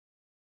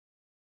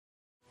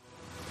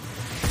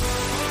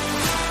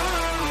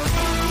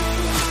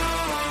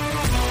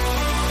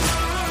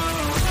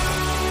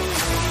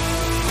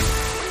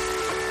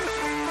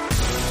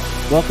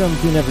Welcome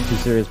to Never Too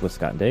Serious with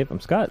Scott and Dave.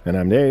 I'm Scott. And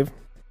I'm Dave.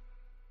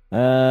 What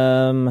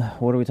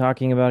are we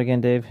talking about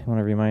again, Dave? You want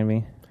to remind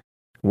me?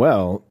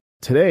 Well,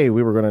 today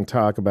we were going to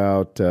talk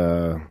about,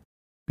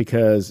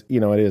 because,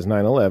 it is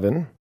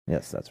 9/11.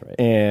 Yes, that's right.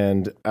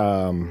 And,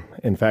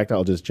 in fact,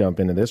 I'll just jump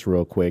into this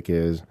real quick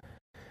is,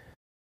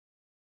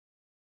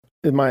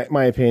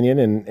 my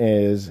opinion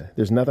is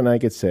there's nothing I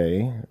could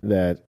say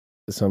that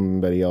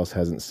somebody else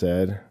hasn't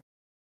said.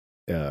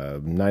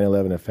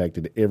 9/11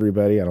 affected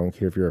everybody. I don't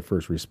care if you're a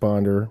first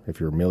responder,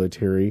 if you're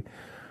military,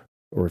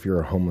 or if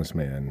you're a homeless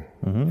man.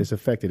 Mm-hmm. It's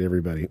affected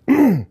everybody.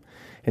 And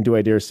do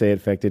I dare say it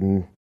affected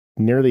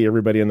nearly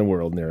everybody in the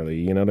world, nearly.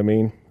 You know what I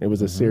mean? It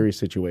was a serious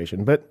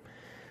situation.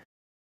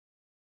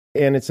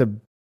 And it's a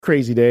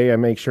crazy day. I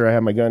make sure I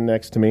have my gun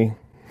next to me.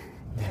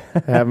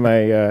 I have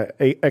my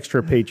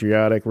extra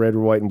patriotic, red,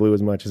 white, and blue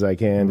as much as I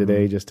can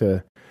today, just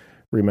to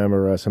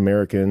remember us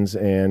Americans.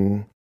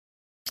 And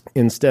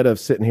instead of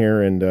sitting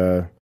here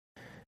and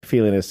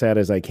feeling as sad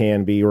as I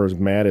can be or as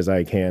mad as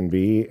I can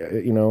be,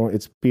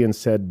 it's being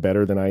said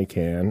better than I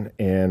can.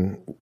 And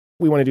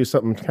we want to do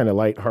something kind of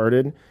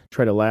lighthearted,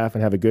 try to laugh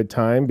and have a good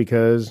time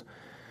because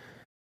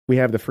we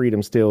have the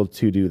freedom still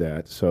to do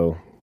that. So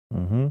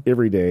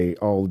every day,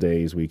 all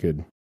days, we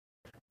could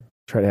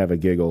try to have a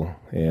giggle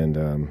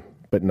and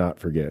but not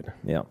forget.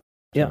 Yeah.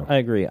 Yeah, I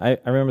agree. I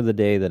remember the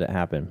day that it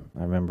happened.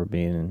 I remember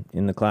being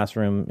in the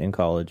classroom in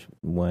college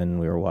when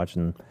we were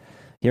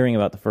hearing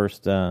about the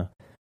first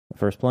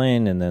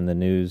plane, and then the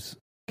news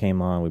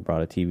came on. We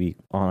brought a TV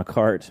on a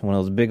cart, one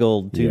of those big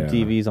old tube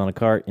TVs on a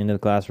cart into the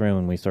classroom,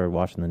 and we started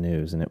watching the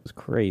news, and it was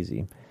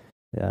crazy.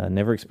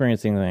 Never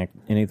experiencing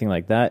anything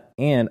like that.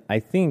 And I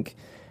think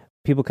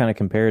people kind of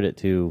compared it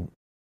to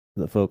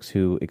the folks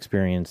who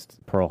experienced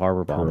Pearl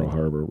Harbor bombing. Pearl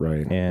Harbor,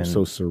 right. And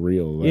so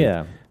surreal.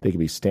 Like, they could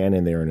be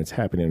standing there and it's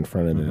happening in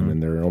front of them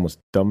and they're almost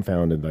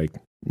dumbfounded like,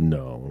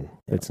 no,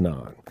 it's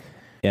not.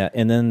 Yeah,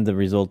 and then the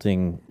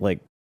resulting,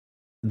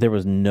 there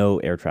was no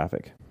air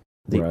traffic.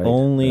 The Right,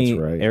 only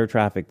that's right. air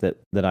traffic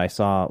that I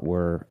saw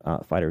were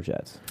fighter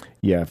jets.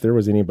 Yeah, if there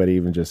was anybody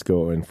even just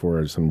going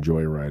for some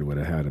joyride, would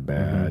have had a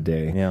bad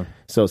day. Yeah.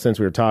 So since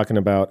we were talking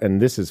about,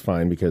 and this is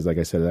fine because, like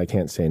I said, I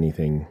can't say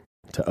anything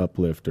to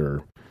uplift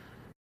or,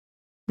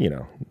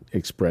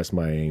 express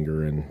my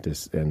anger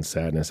and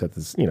sadness at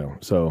this,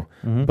 So,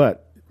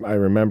 but I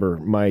remember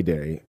my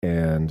day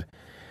and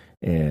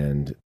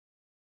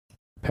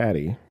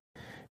Patty,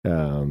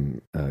 My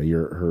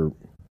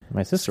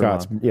sister-in-law.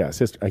 Scott's,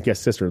 sister. I guess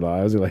sister-in-law.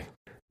 I was like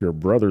your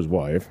brother's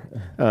wife.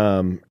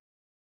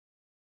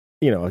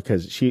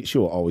 Because she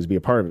will always be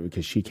a part of it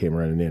because she came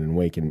running in and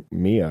waking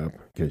me up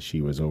because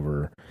she was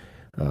over.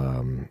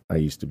 I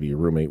used to be a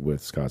roommate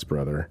with Scott's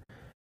brother,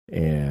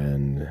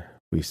 and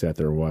we sat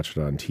there and watched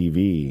it on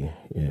TV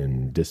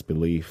in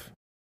disbelief.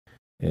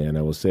 And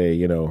I will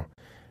say, I don't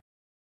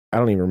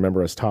even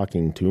remember us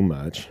talking too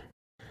much,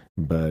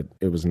 but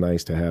it was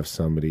nice to have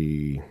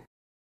somebody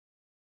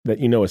that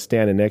is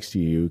standing next to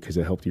you because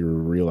it helped you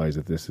realize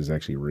that this is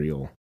actually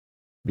real.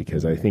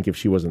 Because I think if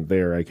she wasn't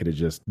there, I could have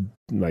just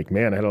I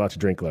had a lot to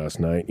drink last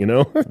night,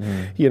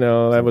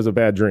 that was a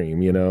bad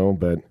dream,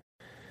 but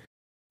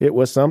it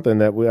was something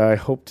that I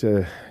hope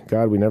to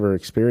God we never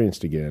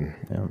experienced again.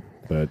 Yeah.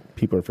 But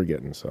people are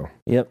forgetting, so.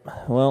 Yep.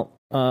 Well,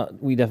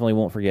 we definitely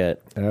won't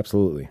forget.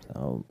 Absolutely.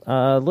 So,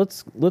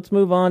 let's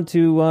move on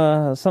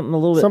to something a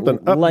little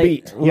bit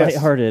upbeat,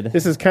 lighthearted.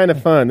 This is kind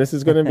of fun. This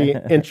is going to be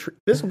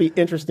this will be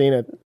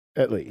interesting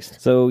at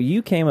least. So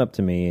you came up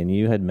to me and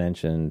you had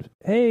mentioned,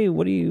 "Hey,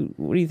 what do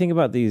you think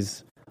about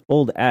these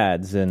old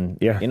ads?" And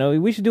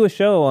we should do a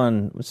show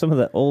on some of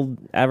the old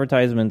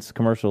advertisements,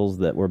 commercials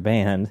that were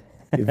banned.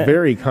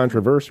 Very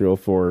controversial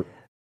for.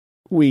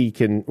 We're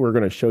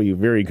going to show you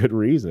very good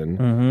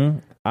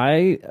reason.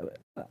 I,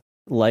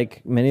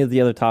 like many of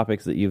the other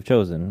topics that you've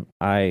chosen,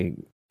 I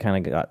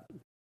kind of got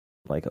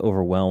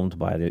overwhelmed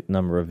by the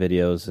number of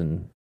videos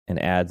and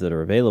ads that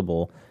are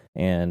available,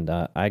 and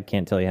I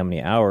can't tell you how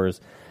many hours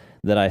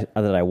that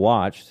I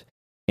watched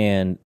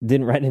and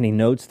didn't write any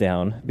notes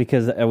down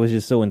because I was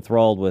just so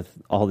enthralled with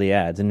all the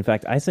ads. And in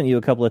fact, I sent you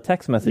a couple of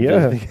text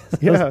messages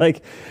because I was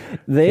like,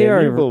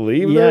 "Can you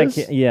believe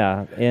this?"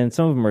 Yeah, and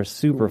some of them are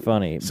super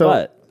funny. So,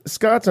 but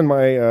Scott's and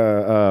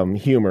my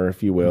humor,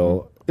 if you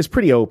will, is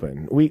pretty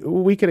open.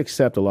 We could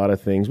accept a lot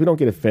of things. We don't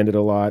get offended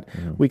a lot.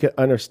 We could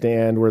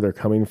understand where they're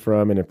coming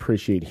from and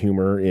appreciate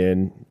humor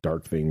in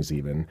dark things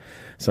even.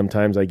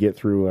 Sometimes I get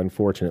through,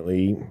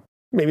 unfortunately,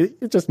 maybe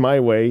it's just my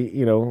way,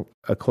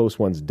 a close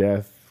one's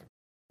death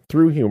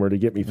through humor to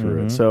get me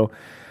through it. So,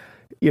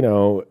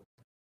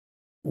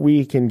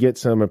 we can get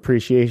some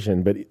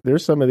appreciation, but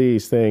there's some of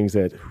these things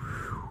that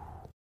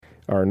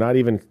are not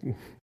even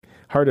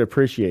hard to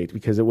appreciate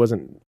because it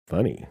wasn't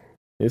funny.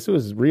 This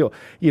was real.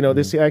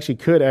 This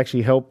could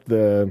help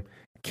the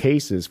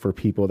cases for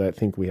people that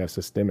think we have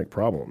systemic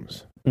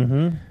problems.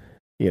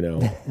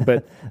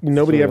 But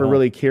nobody ever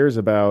really cares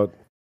about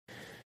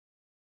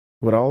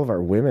what all of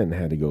our women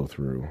had to go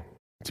through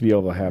to be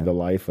able to have the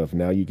life of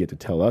now you get to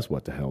tell us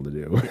what the hell to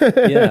do.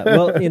 Yeah,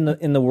 well,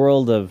 in the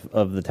world of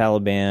the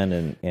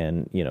Taliban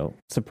and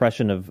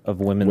suppression of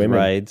women's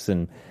rights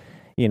and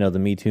the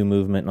Me Too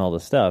movement and all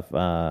this stuff.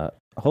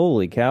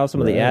 Holy cow!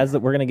 Some of the ads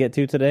that we're going to get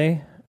to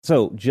today.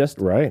 So just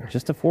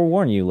to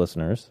forewarn you,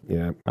 listeners.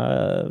 Yeah.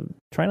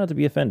 Try not to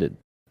be offended.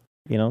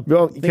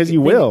 Well, because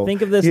you will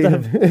think of this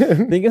stuff.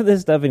 Think of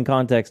this stuff in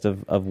context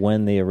of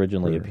when they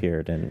originally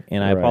appeared,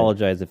 and I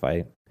apologize if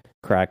I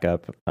crack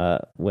up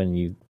when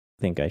you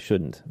think I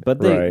shouldn't, but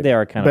they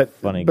are kind of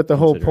funny. But the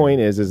whole point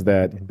is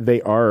that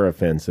they are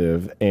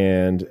offensive,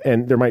 and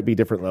there might be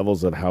different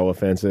levels of how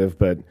offensive,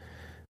 but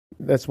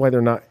that's why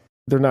they're not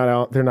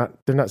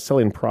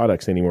selling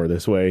products anymore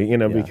this way,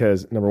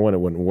 because number one, it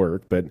wouldn't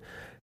work, but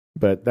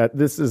that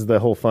this is the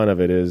whole fun of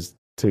it, is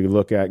to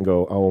look at and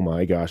go, oh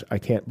my gosh, I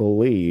can't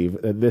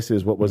believe that this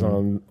is what was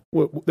on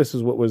this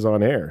is what was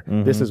on air.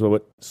 This is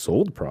what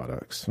sold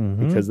products,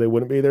 because they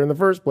wouldn't be there in the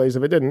first place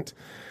if it didn't.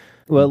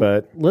 Well,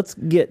 but let's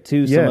get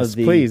to some of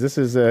the... Yes, please. This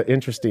is an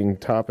interesting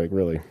topic,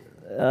 really.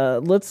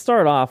 Let's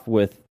start off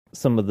with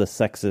some of the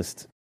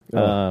sexist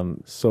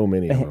so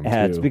many of them,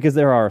 ads, too. because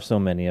there are so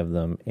many of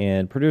them.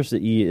 And producer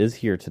E is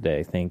here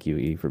today. Thank you,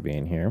 E, for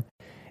being here.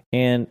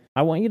 And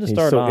I want you to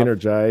start off... He's so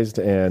energized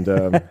and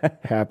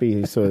happy.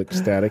 He's so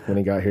ecstatic when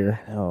he got here.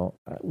 Oh,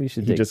 he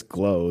just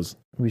glows.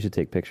 We should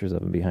take pictures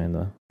of him behind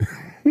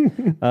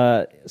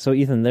the... So,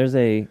 Ethan,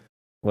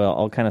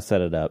 I'll kind of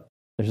set it up.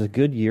 There's a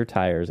Goodyear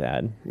tires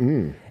ad,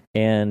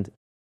 and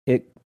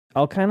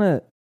I'll kind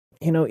of,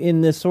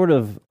 in this sort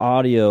of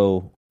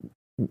audio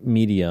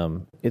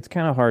medium, it's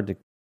kind of hard to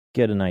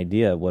get an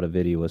idea of what a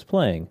video is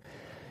playing.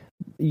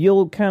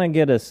 You'll kind of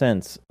get a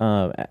sense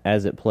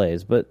as it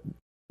plays, but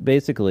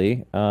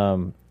basically,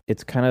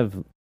 it's kind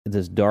of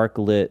this dark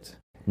lit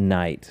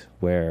night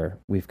where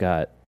we've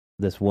got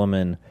this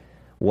woman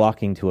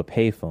walking to a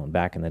payphone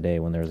back in the day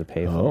when there was a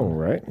payphone. Oh,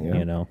 right,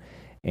 yeah.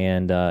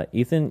 And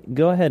Ethan,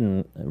 go ahead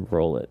and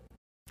roll it.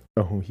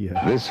 Oh,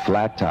 yeah. This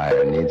flat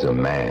tire needs a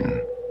man,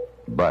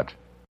 but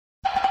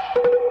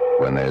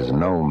when there's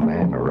no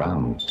man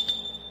around.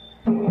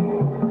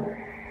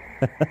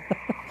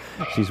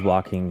 She's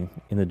walking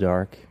in the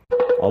dark,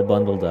 all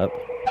bundled up.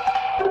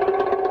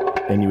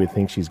 And you would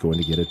think she's going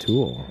to get a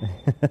tool.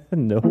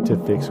 No.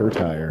 To fix her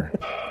tire.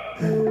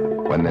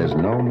 When there's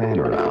no man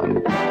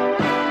around,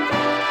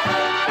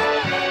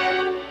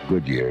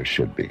 Goodyear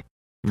should be.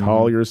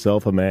 Call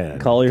yourself a man.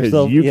 Call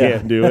yourself. You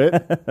can't do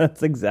it.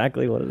 That's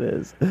exactly what it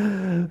is.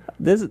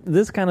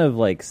 This kind of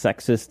like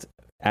sexist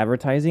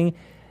advertising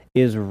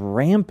is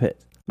rampant.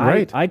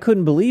 Right. I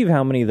couldn't believe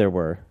how many there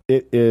were.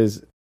 It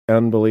is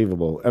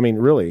unbelievable. I mean,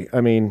 really.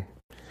 I mean,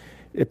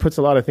 it puts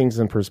a lot of things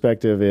in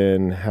perspective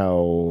in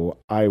how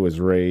I was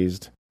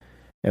raised,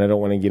 and I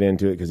don't want to get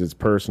into it because it's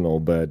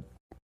personal, but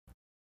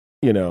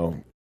I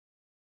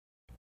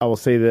will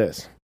say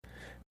this: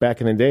 back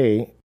in the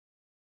day,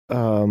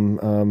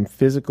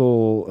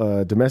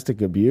 physical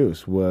domestic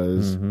abuse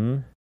was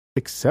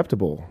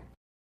acceptable.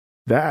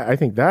 I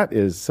think that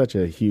is such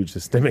a huge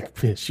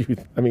systemic issue.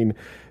 I mean,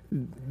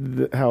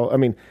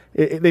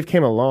 they've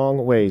came a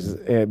long ways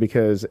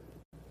because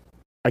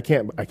I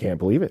can't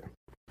believe it.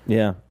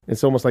 Yeah,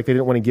 it's almost like they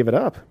didn't want to give it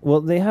up.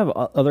 Well, they have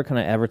other kind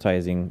of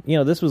advertising.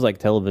 This was like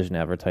television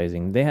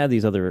advertising. They had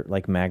these other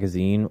like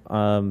magazine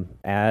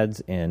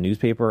ads and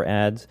newspaper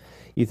ads.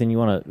 Ethan, you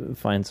want to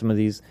find some of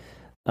these?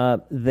 They're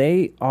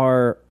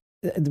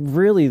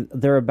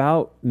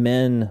about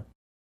men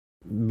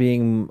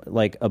being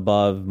like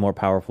above, more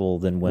powerful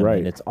than women.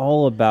 Right. It's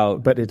all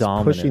about but it's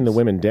dominance. Pushing the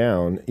women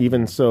down.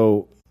 Even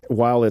so,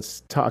 while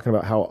it's talking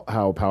about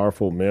how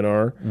powerful men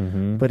are,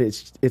 but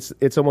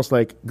it's almost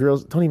like,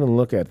 girls, don't even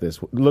look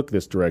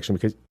this direction,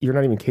 because you're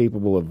not even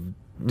capable of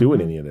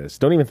doing any of this.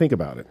 Don't even think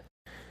about it.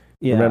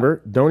 Yeah.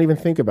 Remember, don't even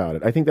think about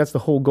it. I think that's the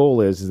whole goal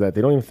is that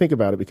they don't even think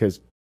about it,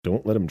 because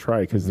don't let them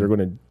try, because they're going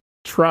to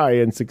try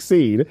and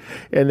succeed,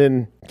 and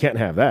then can't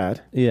have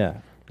that.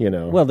 Yeah.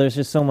 Well, there's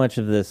just so much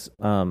of this.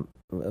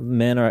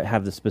 Men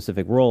have this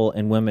specific role,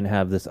 and women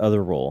have this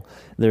other role.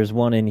 There's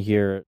one in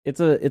here. It's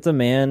a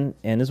man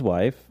and his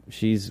wife.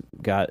 She's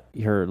got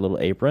her little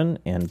apron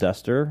and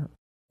duster,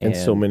 and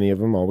so many of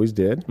them always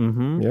did.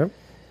 Yep.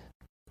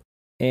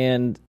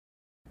 And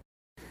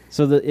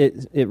so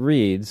it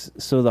reads: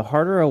 so the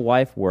harder a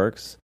wife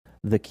works,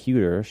 the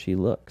cuter she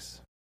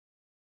looks.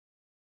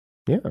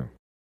 Yeah.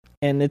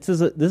 And this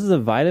is a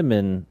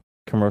vitamin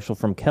commercial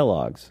from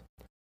Kellogg's.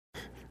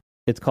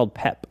 It's called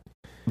Pep.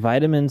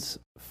 Vitamins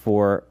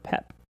for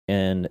Pep.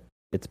 And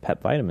it's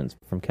Pep vitamins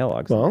from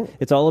Kellogg's. Well,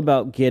 it's all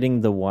about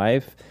getting the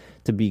wife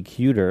to be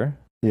cuter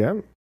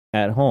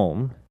at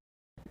home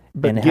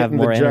and have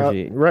more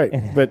energy.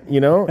 Right. But,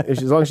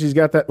 as long as she's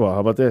got that. Well,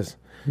 how about this?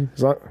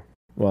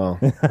 Oh,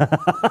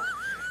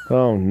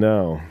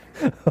 no.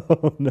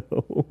 Oh,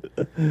 no.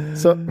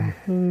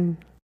 So...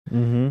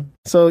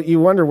 So you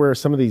wonder where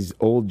some of these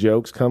old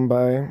jokes come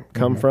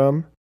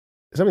from.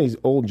 Some of these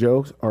old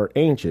jokes are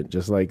ancient,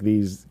 just like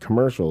these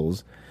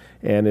commercials,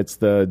 and it's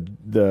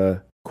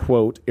the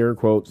quote, air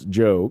quotes,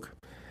 joke.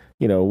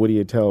 What do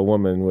you tell a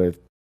woman with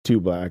two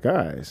black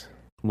eyes.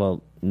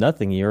 Well,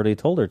 nothing. You already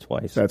told her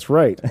twice. That's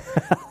right.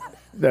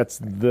 That's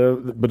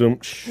the ba-dum.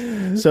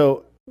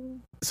 So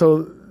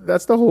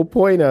that's the whole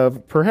point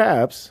of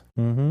perhaps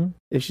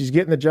if she's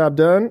getting the job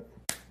done,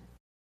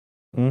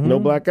 no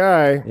black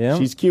eye,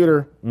 she's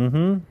cuter.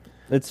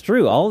 It's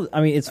true.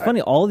 It's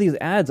funny. All of these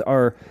ads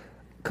are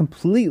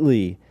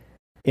completely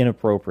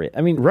inappropriate.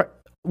 I mean,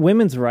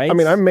 women's rights. I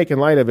mean, I'm making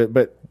light of it,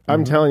 but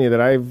I'm telling you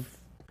that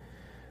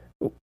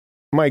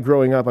my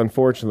growing up,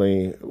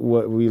 unfortunately,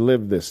 we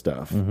lived this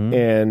stuff,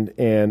 and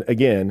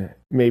again,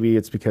 maybe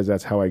it's because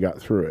that's how I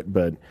got through it,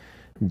 but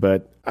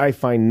I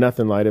find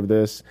nothing light of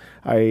this.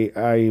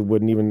 I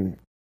wouldn't even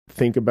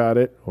think about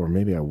it, or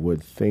maybe I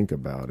would think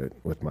about it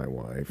with my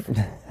wife.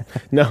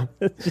 No,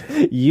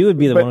 you would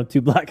be the one with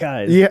two black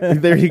eyes. Yeah,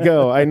 there you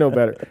go. I know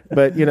better,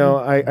 but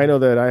I know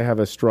that I have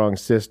a strong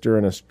sister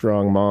and a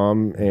strong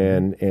mom,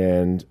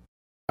 and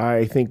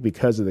I think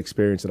because of the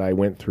experience that I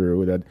went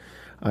through that.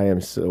 I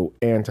am so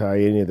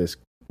anti any of this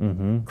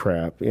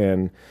crap,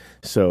 and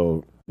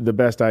so the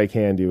best I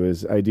can do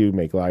is I do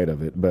make light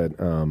of it. But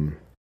well,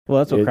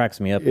 that's what cracks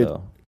me up,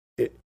 though.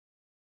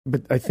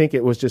 But I think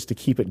it was just to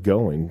keep it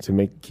going,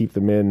 to keep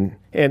them in.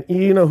 And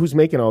who's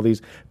making all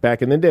these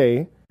back in the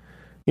day?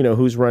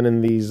 Who's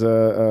running these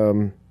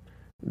the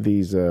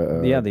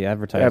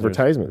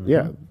advertisement.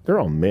 Yeah, they're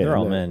all men. They're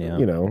all men. Yeah,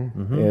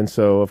 and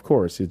so of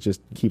course it just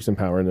keeps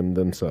empowering them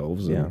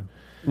themselves. Yeah.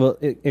 Well,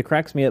 it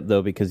cracks me up,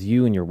 though, because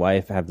you and your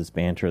wife have this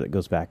banter that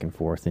goes back and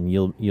forth, and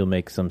you'll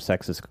make some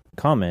sexist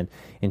comment,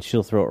 and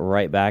she'll throw it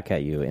right back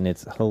at you, and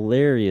it's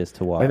hilarious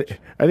to watch.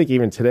 I think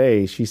even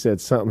today she said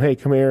something, hey,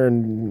 come here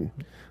and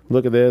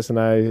look at this, and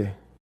I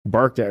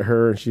barked at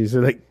her, and she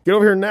said, like, get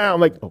over here now.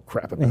 I'm like, oh,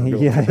 crap.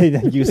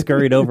 Yeah, you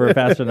scurried over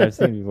faster than I've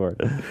seen before.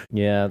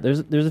 Yeah, there's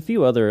a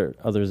few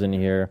others in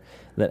here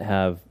that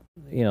have,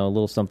 a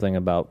little something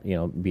about,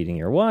 beating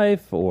your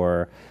wife,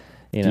 or,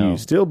 Do you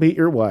still beat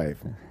your wife?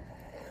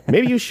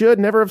 Maybe you should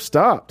never have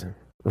stopped.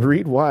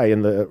 Read why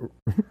in the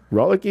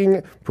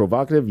rollicking,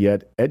 provocative,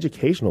 yet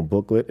educational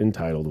booklet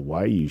entitled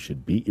Why You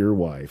Should Beat Your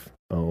Wife.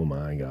 Oh,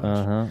 my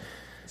gosh.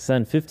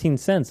 Send 15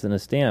 cents in a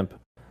stamp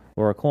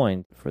or a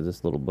coin for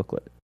this little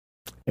booklet.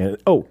 And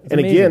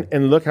again,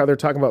 and look how they're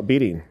talking about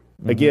beating.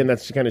 Again,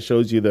 that kind of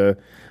shows you the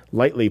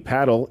lightly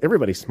paddle.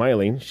 Everybody's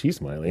smiling. She's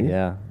smiling.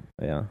 Yeah.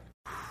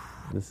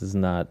 This is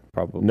not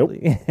probably. Nope.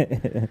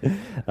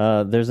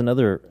 There's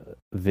another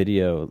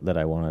video that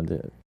I wanted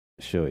to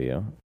show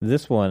you.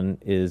 This one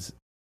it's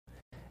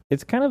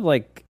kind of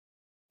like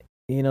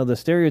the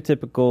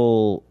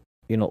stereotypical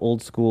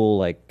old school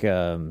like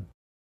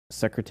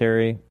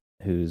secretary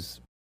who's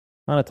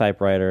on a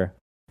typewriter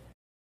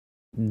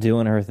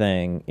doing her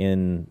thing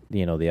in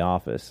the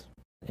office.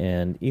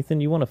 And Ethan,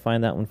 you want to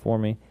find that one for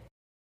me?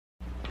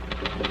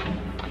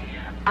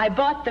 I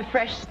bought the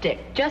fresh stick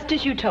just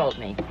as you told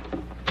me.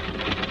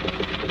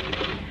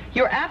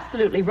 You're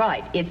absolutely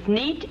right. It's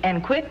neat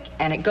and quick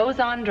and it goes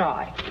on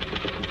dry.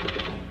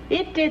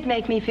 It did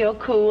make me feel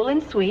cool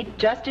and sweet,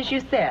 just as you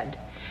said.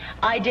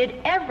 I did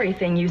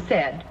everything you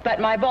said, but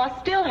my boss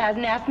still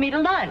hasn't asked me to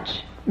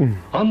lunch.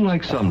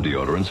 Unlike some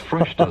deodorants,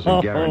 Fresh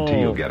doesn't guarantee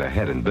you'll get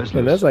ahead in business.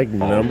 And that's like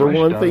number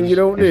one thing you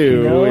don't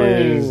do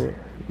is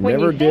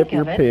never dip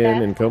your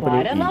pen in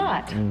company. Quite a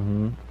lot.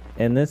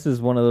 And this is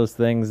one of those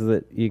things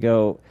that you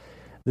go,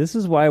 this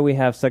is why we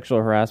have sexual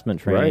harassment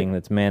training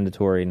that's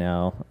mandatory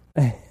now.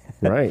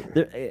 Right.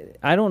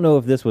 I don't know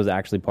if this was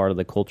actually part of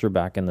the culture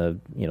back in the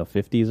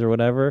 50s or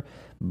whatever,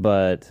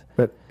 but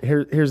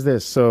here's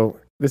this. So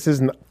this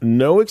is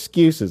no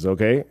excuses,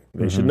 okay?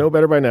 They should know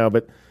better by now,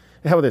 but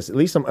how about this? At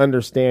least some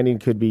understanding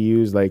could be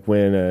used, like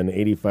when an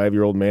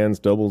 85-year-old man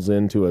stumbles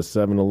into a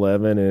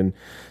 7-Eleven and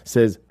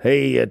says,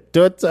 hey,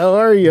 toots, how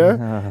are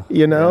you?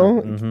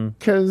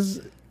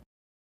 Because...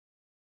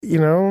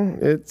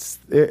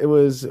 it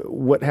was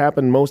what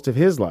happened most of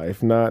his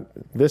life, not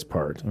this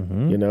part,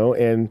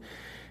 and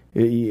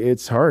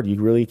it's hard.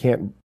 You really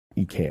can't,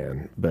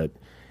 but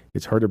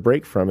it's hard to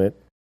break from it,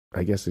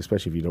 I guess,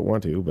 especially if you don't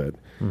want to, but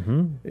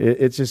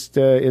it's just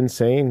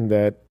insane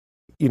that,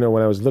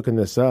 when I was looking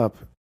this up,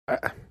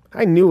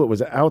 I knew it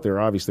was out there,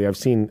 obviously. I've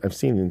seen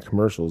it in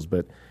commercials,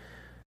 but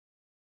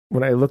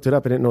when I looked it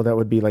up, I didn't know that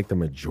would be like the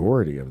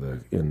majority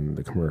in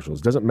the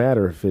commercials. Doesn't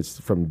matter if it's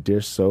from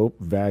dish soap,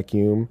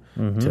 vacuum,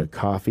 to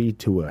coffee,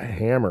 to a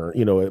hammer,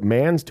 a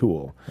man's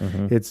tool.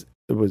 It's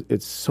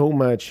so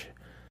much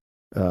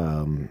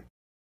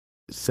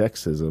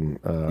sexism.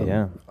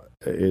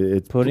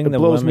 It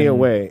blows me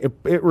away.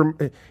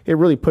 It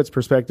really puts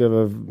perspective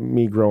of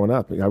me growing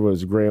up. I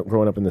was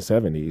growing up in the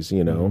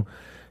 70s,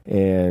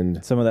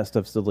 and some of that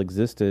stuff still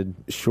existed.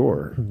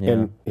 Sure.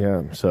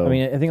 So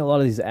I think a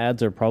lot of these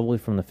ads are probably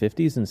from the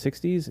 50s and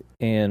 60s,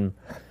 and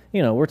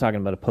we're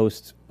talking about a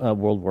post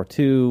World War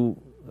II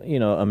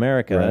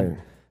America. Right.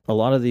 A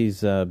lot of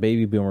these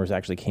baby boomers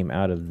actually came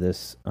out of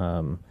this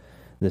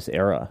this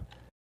era.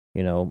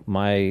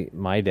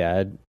 My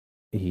dad,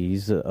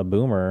 he's a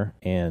boomer,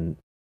 and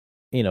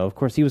of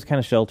course he was kind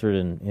of sheltered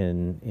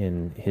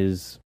in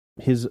his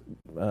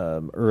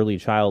early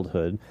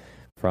childhood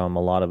from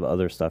a lot of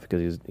other stuff because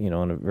he was, in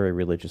a very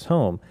religious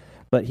home.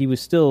 But he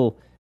was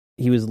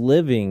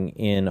living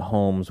in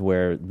homes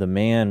where the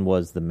man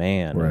was the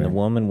man, Right. and the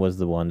woman was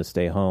the one to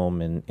stay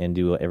home and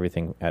do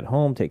everything at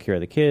home, take care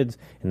of the kids,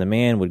 and the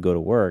man would go to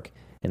work.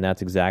 And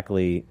that's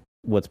exactly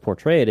what's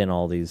portrayed in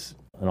all these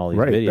Right.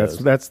 videos.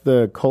 That's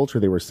the culture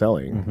they were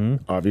selling. Mm-hmm.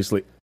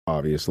 Obviously.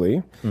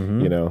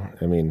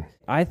 Mm-hmm.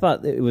 I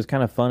thought it was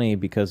kind of funny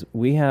because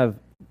we have,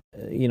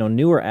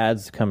 newer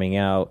ads coming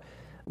out.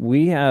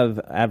 We have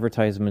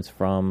advertisements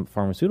from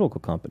pharmaceutical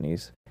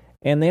companies,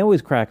 and they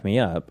always crack me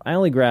up. I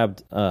only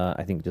grabbed,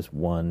 I think, just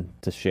one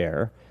to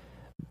share,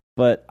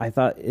 but I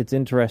thought it's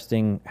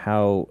interesting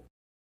how.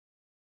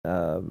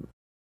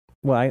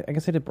 I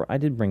guess I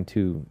did bring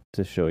two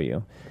to show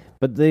you,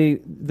 but they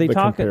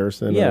talk.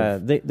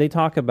 Comparison. They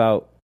talk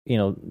about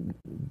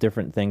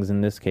different things.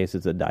 In this case,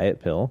 it's a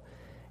diet pill,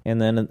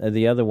 and then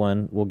the other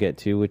one we'll get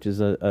to, which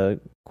is a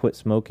quit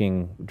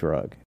smoking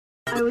drug.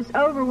 I was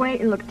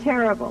overweight and looked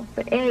terrible,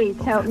 but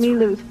AIDS helped me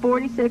lose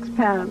 46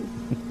 pounds.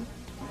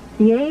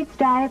 The AIDS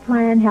diet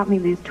plan helped me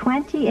lose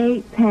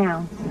 28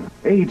 pounds.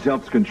 AIDS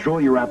helps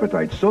control your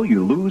appetite so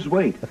you lose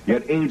weight.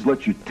 Yet AIDS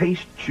lets you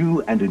taste,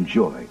 chew, and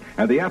enjoy.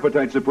 And the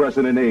appetite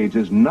suppressant in AIDS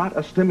is not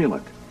a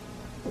stimulant.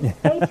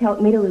 AIDS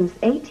helped me to lose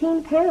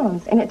 18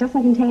 pounds, and it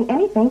doesn't contain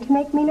anything to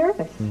make me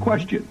nervous.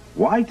 Question: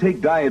 why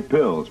take diet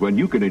pills when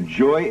you can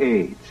enjoy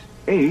AIDS?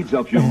 AIDS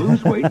helps you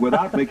lose weight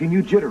without making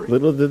you jittery.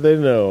 Little did they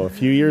know, a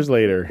few years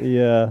later.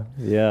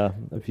 Yeah,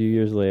 a few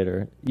years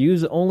later.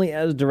 Use only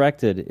as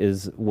directed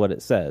is what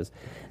it says.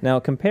 Now,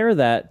 compare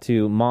that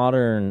to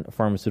modern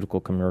pharmaceutical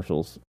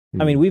commercials.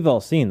 I mean, we've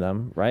all seen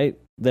them, right?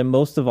 Then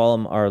most of all of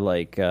them are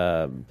like,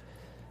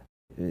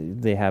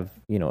 they have,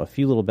 a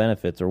few little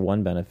benefits or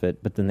one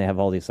benefit, but then they have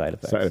all these side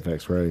effects. Side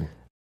effects, right.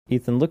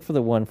 Ethan, look for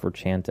the one for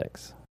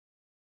Chantix.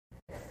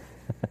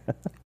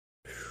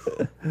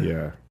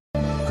 Yeah.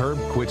 Herb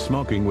quit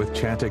smoking with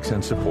Chantix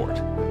and support.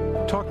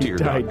 Talk to your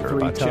died doctor 3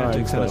 about times,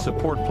 Chantix and though. a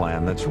support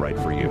plan that's right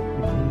for you.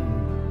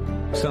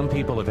 Some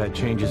people have had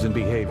changes in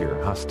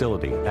behavior,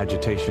 hostility,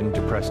 agitation,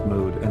 depressed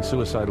mood, and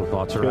suicidal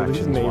thoughts or Kill his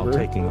actions while neighbor.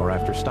 taking or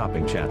after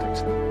stopping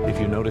Chantix. If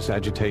you notice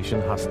agitation,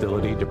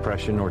 hostility,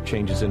 depression, or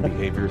changes in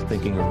behavior,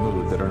 thinking, or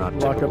mood that are not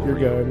Lock typical up your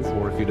for you, guns.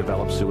 or if you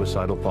develop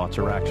suicidal thoughts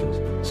or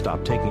actions,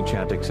 stop taking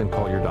Chantix and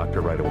call your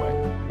doctor right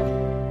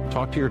away.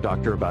 Talk to your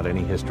doctor about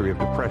any history of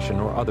depression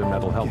or other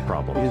mental health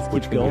problems, just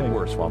which keep can going. get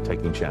worse while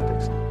taking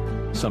Chantix.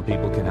 Some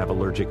people can have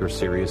allergic or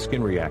serious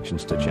skin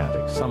reactions to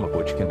Chantix, some of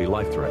which can be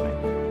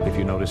life-threatening. If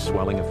you notice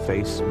swelling of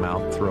face,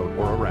 mouth, throat,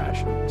 or a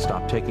rash,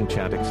 stop taking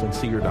Chantix and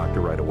see your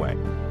doctor right away.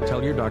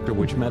 Tell your doctor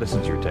which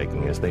medicines you're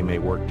taking, as they may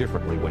work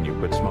differently when you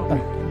quit smoking.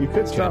 You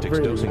could stop Chantix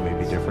breathing. dosing may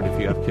be different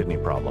if you have kidney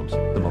problems.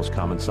 The most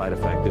common side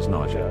effect is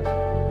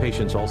nausea.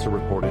 Patients also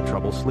reported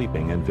trouble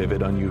sleeping and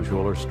vivid,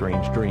 unusual, or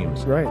strange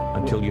dreams. Right.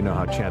 Until you know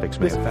how Chantix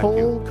may This affect whole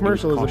you.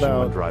 commercial Use is caution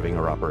about- when driving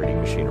or operating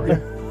machinery.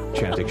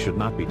 Chantix should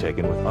not be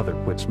taken with other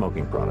quit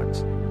smoking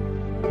products.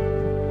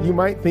 You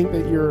might think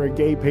that you're a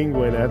gay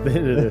penguin at the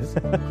end of this.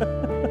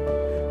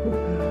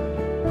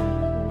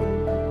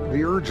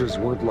 The urges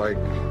weren't like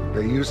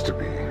they used to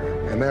be,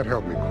 and that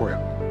helped me quit.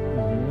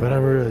 But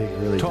I'm really,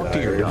 really Talk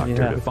to your tired. doctor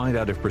Yeah. to find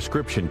out if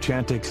prescription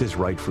Chantix is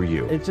right for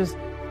you. It's just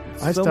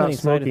I so stopped many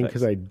side smoking effects.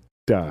 because I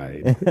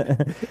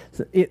died.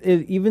 So it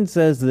even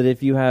says that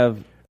if you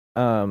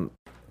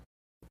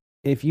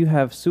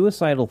have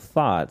suicidal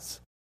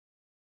thoughts,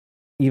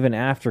 even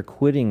after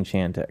quitting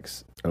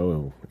Chantix,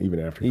 Oh, even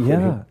after quitting.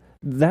 yeah,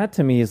 that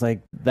to me is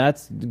like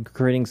that's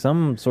creating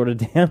some sort of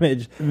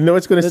damage. No,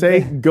 it's going to That say,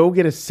 they- go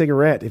get a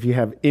cigarette if you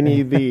have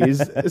any of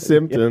these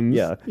symptoms.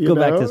 yeah. you Go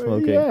back to know?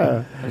 smoking.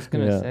 Yeah. I was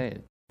gonna Yeah. say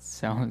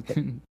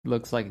it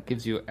looks like it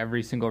gives you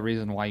every single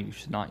reason why you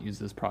should not use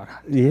this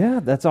product. Yeah,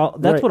 that's all.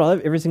 That's Right.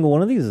 what every single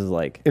one of these is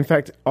like. In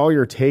fact, all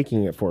you're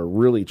taking it for,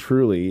 really,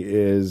 truly,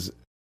 is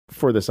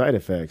for the side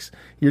effects.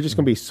 You're just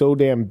going to be so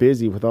damn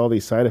busy with all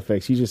these side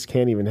effects, you just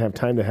can't even have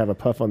time to have a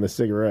puff on the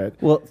cigarette.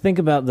 Well, think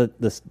about the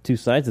two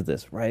sides of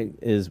this, right?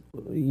 Is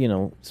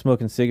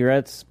smoking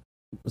cigarettes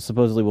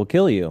supposedly will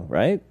kill you,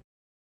 right?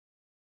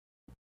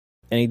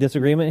 Any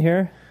disagreement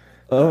here?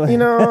 Oh,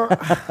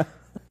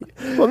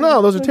 Well,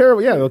 no, those are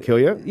terrible. Yeah, they'll kill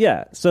you.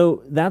 yeah.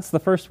 So that's the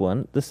first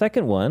one. The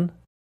second one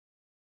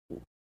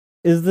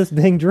is this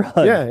dang drug.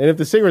 Yeah, and if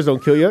the cigarettes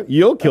don't kill you,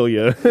 you'll kill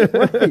you.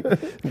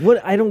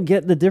 What I don't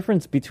get the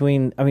difference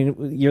between. I mean,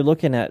 you're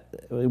looking at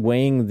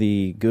weighing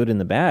the good and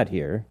the bad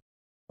here.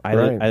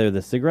 Right. Either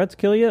the cigarettes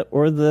kill you,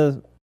 or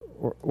the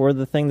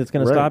thing that's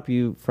going to Right. stop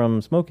you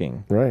from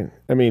smoking. Right.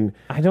 I mean,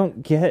 I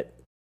don't get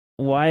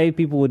why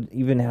people would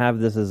even have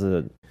this as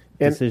a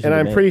decision. and to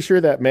I'm make. pretty sure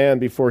that man,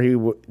 before he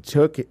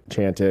took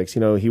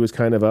Chantix, he was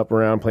kind of up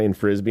around playing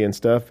Frisbee and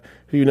stuff.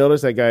 You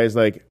notice that guy's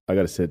like, I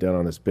got to sit down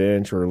on this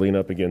bench or lean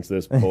up against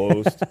this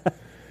post.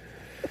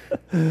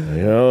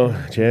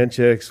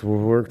 Chantix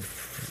worked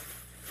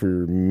for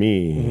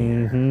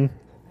me.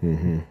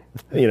 Mm-hmm.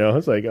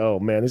 It's like, oh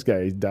man, this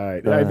guy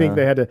died. I think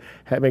they had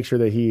to make sure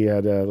that he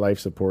had life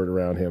support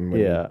around him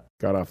when he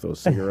got off those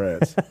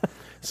cigarettes.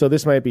 So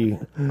this might be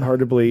hard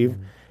to believe.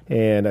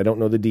 And I don't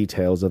know the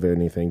details of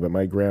anything, but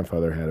my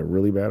grandfather had a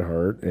really bad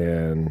heart,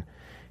 and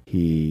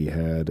he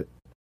had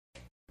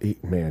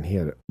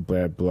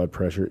bad blood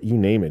pressure. You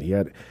name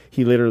it.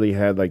 He literally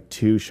had like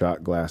 2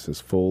 shot glasses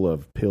full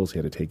of pills he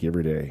had to take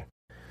every day,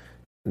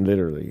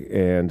 literally.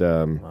 And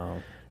Wow.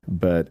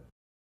 but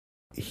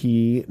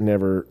he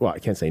never. Well, I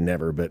can't say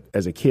never, but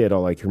as a kid,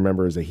 all I can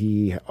remember is that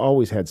he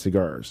always had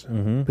cigars,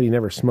 Mm-hmm. but he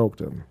never smoked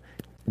them.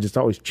 Just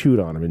always chewed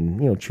on them,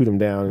 and chewed them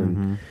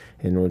down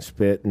and would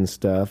spit and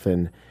stuff,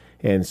 and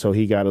so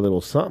he got a little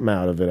something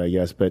out of it, I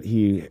guess. But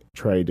he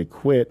tried to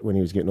quit when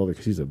he was getting older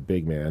because he's a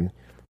big man,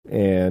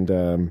 and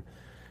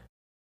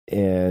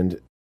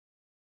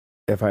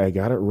if I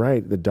got it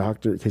right, the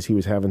doctor, because he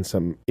was having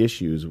some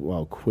issues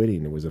while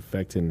quitting, it was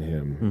affecting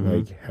him,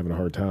 like having a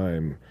hard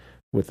time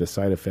with the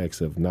side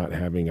effects of not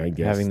having, I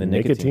guess, Having the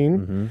nicotine.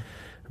 nicotine.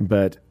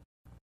 But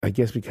I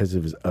guess because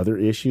of his other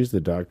issues,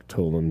 the doctor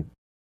told him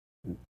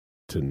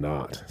to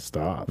not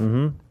stop.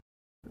 Mm-hmm.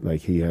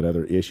 Like he had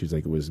other issues,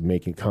 like it was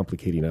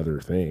complicating other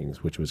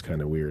things, which was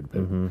kind of weird.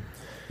 But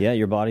Yeah,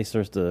 your body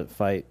starts to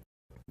fight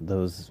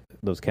those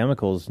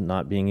chemicals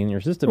not being in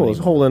your system. well, it's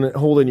anymore.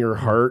 holding your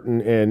heart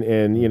and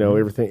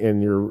everything,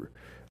 and you're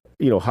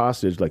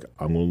hostage. Like,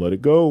 I'm going to let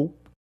it go,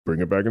 bring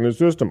it back in the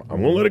system.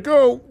 I'm going to let it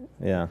go.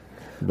 Yeah.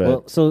 But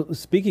Well, so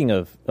speaking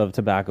of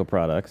tobacco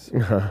products,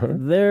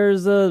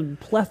 there's a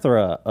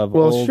plethora of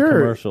old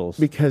commercials.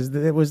 because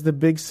it was the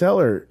big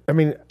seller. I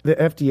mean, the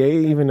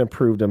FDA even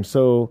approved them,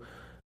 so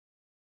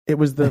it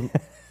was the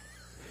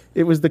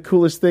it was the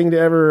coolest thing to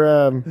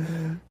ever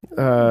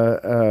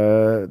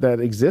that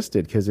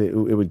existed, because it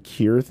would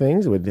cure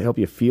things. It would help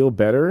you feel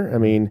better. I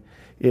mean,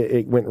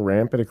 it went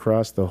rampant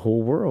across the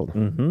whole world.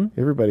 Mm-hmm.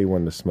 Everybody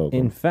wanted to smoke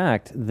In them.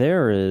 fact,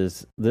 there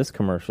is this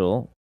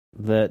commercial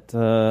that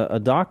a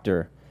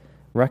doctor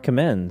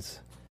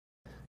recommends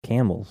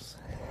Camels.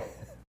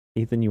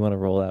 Ethan, you want to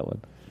roll that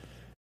one?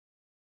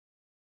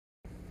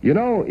 You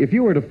know, if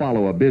you were to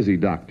follow a busy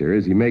doctor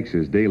as he makes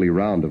his daily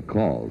round of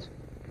calls,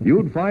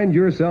 you'd find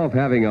yourself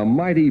having a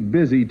mighty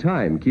busy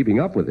time keeping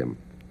up with him.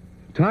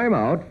 Time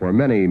out for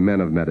many men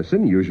of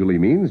medicine usually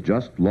means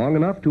just long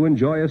enough to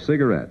enjoy a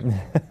cigarette.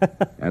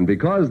 And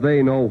because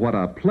they know what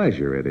a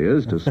pleasure it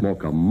is to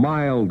smoke a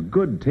mild,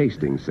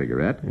 good-tasting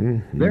cigarette,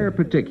 they're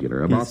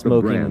particular about the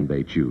smoking brand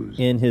they choose.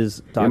 In his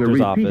In a doctor's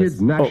repeated office.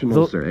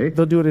 national survey,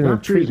 they'll do it in a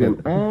doctors in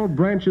treatment. all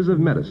branches of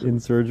medicine, In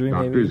surgery,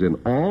 maybe? doctors in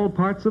all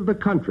parts of the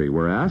country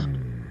were asked,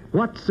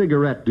 "What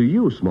cigarette do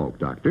you smoke,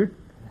 doctor?"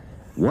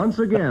 Once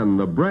again,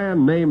 the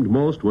brand named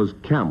most was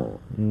Camel.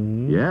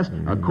 Yes,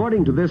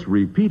 according to this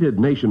repeated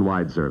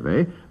nationwide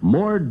survey,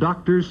 more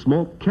doctors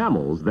smoke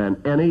Camels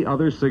than any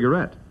other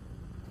cigarette.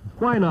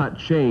 Why not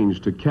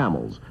change to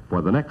Camels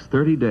for the next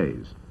 30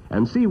 days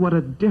and see what a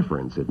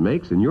difference it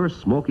makes in your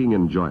smoking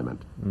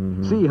enjoyment?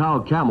 See how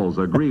Camels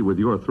agree with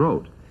your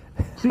throat.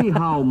 See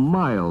how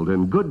mild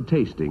and good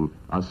tasting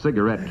a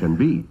cigarette can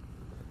be.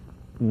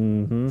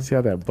 See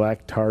how that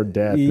black tar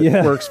death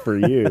Yeah. works for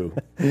you.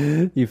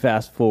 You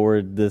fast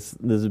forward this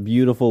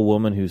beautiful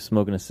woman w's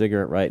smoking a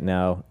cigarette right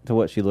now to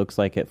what she looks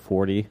like at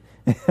 40.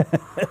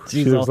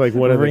 She looks all like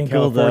one of the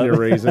wrinkled California up.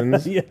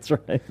 raisins. Yeah, that's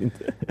right.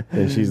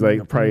 And she's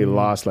like probably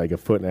lost like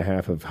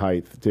 1.5 feet of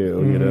height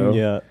too, you know?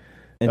 Yeah.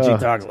 And she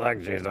talks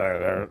like she's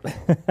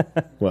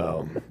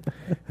Well,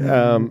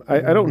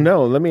 I don't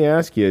know. Let me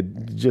ask you,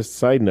 just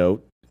side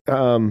note.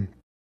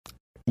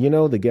 You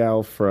know the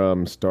gal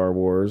from Star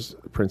Wars,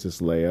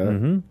 Princess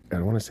Leia?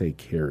 I want to say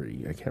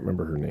Carrie. I can't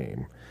remember her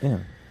name. Yeah.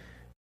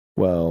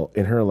 Well,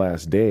 in her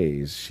last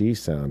days, she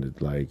sounded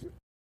like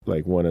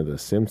one of the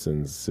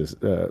Simpsons,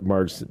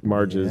 Marge's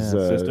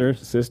Yeah,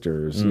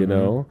 sisters, you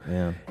know?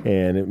 Yeah.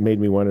 And it made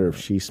me wonder if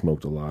she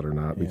smoked a lot or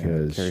not,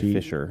 because Carrie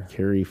Fisher.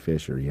 Carrie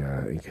Fisher,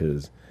 yeah,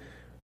 because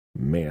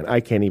man, I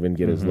can't even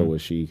get as low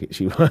as she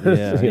was.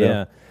 Yeah, you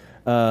know?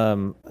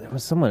 yeah. There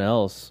was someone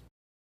else.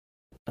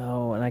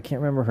 Oh, and I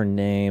can't remember her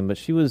name, but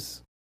she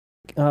was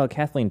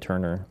Kathleen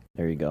Turner.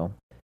 There you go.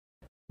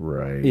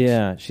 Right.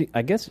 Yeah,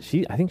 I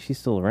think she's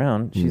still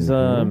around. She's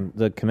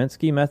the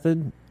Kaminsky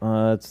Method.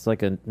 It's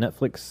like a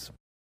Netflix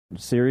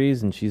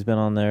series, and she's been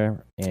on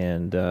there.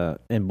 And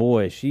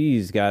boy,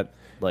 she's got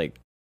like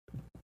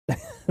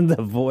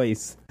the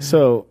voice.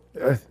 So,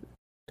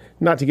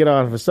 not to get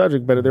off a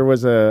subject, but there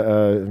was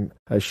a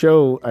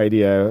show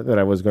idea that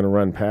I was going to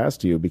run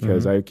past you,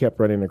 because I kept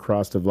running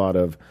across a lot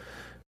of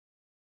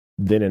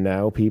then and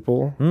now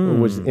people, which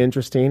was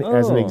interesting.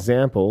 As an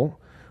example,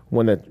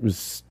 one that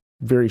was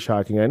very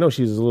shocking. I know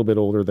she's a little bit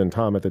older than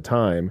Tom at the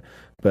time,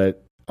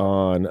 but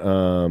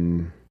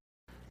on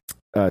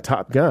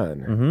Top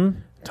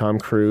Gun, Tom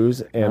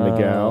Cruise and the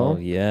gal.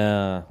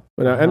 Yeah.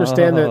 But I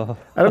understand that.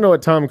 I don't know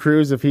what Tom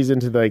Cruise, if he's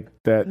into like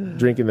that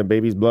drinking the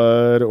baby's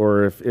blood,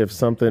 or if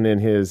something in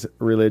his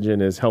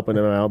religion is helping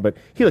him out. But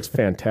he looks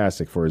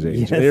fantastic for his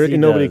age. Yes, he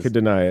Nobody does. could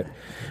deny it.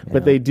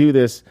 But they do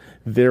this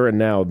there and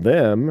now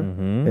them,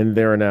 and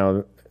there and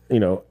now, you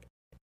know.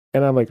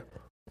 And I'm like,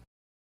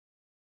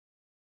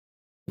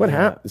 What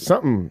happened?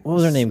 Something. What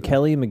was her name?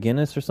 Kelly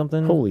McGinnis or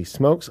something? Holy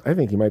smokes! I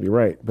think you might be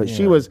right. But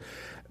she Yeah. was,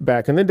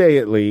 back in the day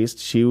at least,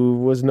 she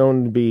was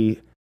known to be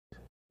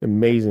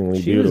amazingly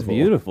She beautiful. was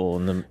beautiful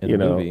in the you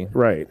know, movie.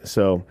 right?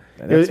 So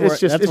That's it's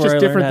just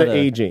different the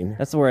aging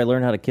That's where I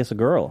learned how to kiss a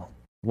girl,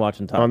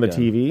 watching Top on the Gun.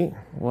 TV.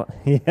 What?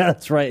 Yeah,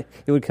 that's right.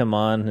 It would come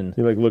on and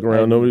You like look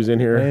around, nobody's in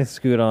here. I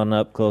scoot on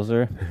up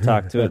closer,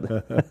 talk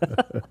to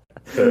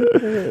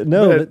it.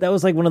 No, but that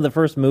was like one of the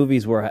first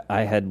movies where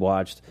I had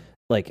watched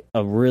like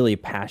a really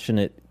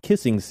passionate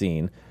kissing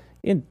scene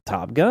in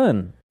Top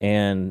Gun,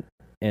 and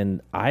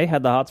I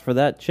had the hots for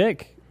that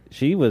chick.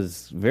 She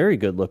was very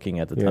good looking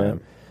at the Yeah.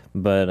 time,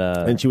 but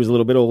And she was a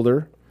little bit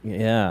older.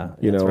 yeah,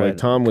 You know, that's like right.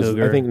 Tom was,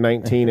 Cougar. I think,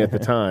 19 at the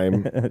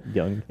time.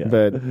 Young, yeah.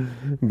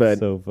 But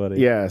so funny.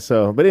 yeah.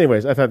 So, but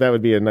anyways, I thought that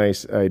would be a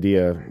nice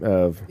idea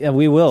of Yeah,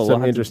 we will. some We'll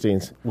have to-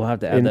 interesting, we'll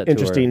have to add that to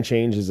interesting our-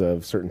 changes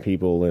of certain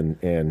people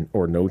and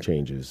or no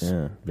changes.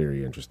 Yeah.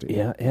 Very interesting.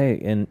 Yeah, hey,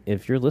 and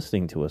if you're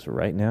listening to us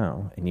right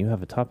now and you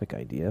have a topic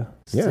idea,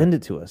 Yeah. send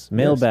it to us.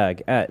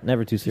 Mailbag at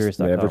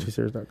nevertooserious.com.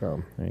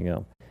 Nevertooserious.com. There you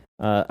go.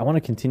 I want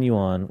to continue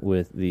on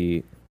with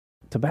the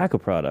tobacco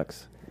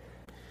products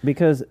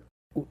because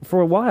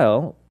for a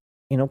while,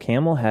 you know,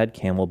 Camel had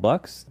Camel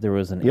Bucks. There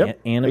was an Yep. I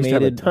used to have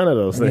animated a ton of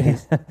those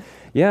things.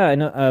 Yeah, I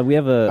know. We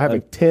have I have a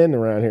 10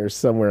 around here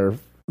somewhere.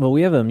 well,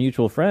 we have a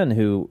mutual friend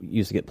who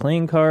used to get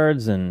playing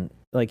cards and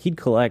like he'd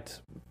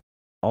collect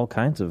all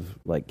kinds of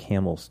like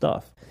Camel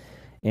stuff,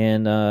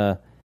 and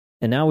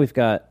now we've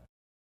got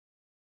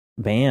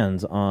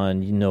bans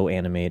on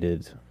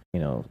animated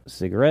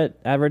cigarette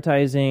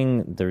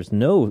advertising. There's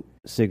no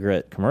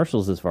cigarette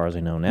commercials as far as I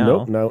know now.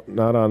 Nope, no,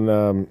 not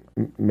on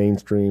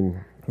mainstream.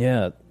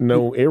 Yeah,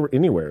 No,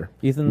 anywhere.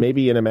 Ethan,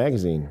 Maybe in a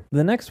magazine.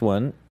 the next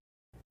one,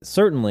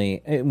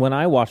 certainly, when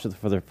I watched it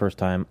for the first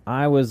time,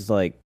 I was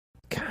like,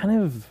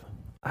 kind of,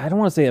 I don't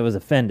want to say I was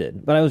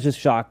offended, but I was just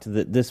shocked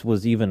that this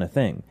was even a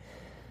thing.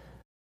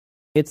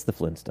 It's the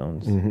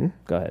Flintstones. Mm-hmm.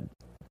 Go ahead.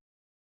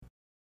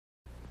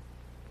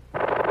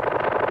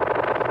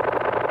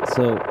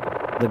 So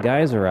the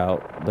guys are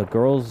out, the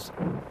girls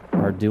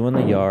are doing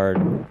the yard.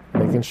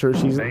 Making sure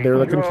she's there on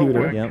the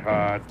computer. Yep.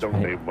 Hard,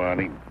 don't they,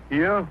 Bonnie?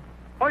 Yeah?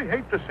 I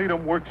hate to see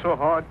them work so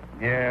hard.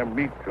 Yeah,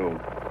 me too.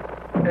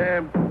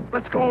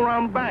 Let's go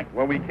around back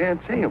where we can't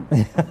see them.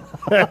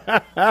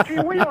 Gee,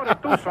 we ought to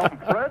do something,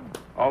 Fred.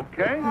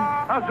 Okay.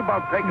 How's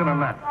about taking a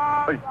nap?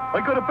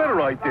 I got a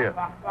better idea.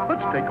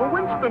 Let's take a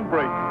Winston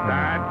break.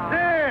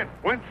 That's it.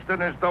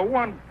 Winston is the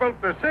one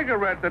filter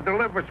cigarette that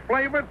delivers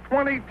flavor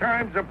 20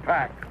 times a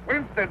pack.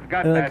 Winston's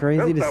got Isn't that that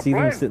crazy to filter see them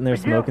blend. sitting there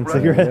Yeah, smoking Fred.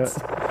 cigarettes?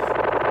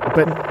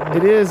 But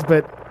it is,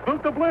 but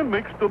Filter blend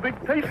makes the big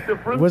taste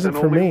difference. it wasn't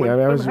and for only me. I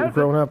mean, I was Winston has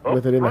growing up it.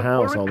 with it in the Up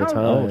house where it all the counts.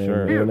 time. Oh,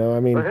 sure. You know, I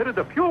mean, Ahead of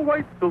the pure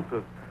white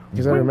filter.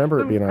 because I remember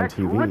it being on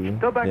Winston packs TV. Rich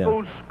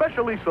tobaccos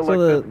specially So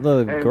selected the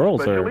and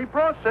girls specially are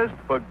processed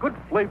for good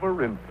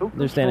flavor in filter.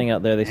 they're standing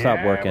out there. They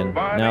stopped working.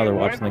 Bonnie, Now they're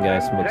watching the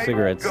guys smoke tastes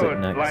cigarettes good,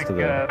 sitting next like, to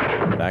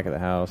the back of the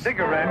house.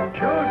 Cigarette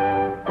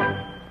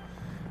should.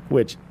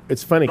 Which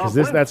it's funny because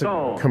that's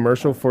a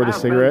commercial for the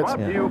cigarettes,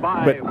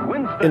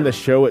 but in the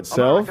show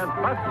itself,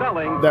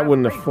 that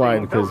wouldn't have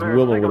flied because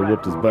Wilma would have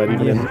whooped his butt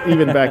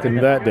even back in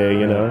that day,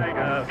 you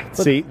know.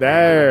 See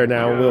there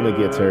now, Wilma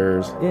gets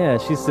hers. Yeah,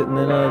 she's sitting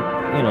in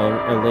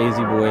a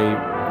lazy boy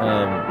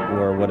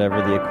or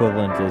whatever the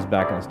equivalent is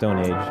back in the Stone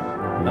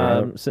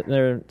Age, sitting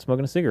there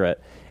smoking a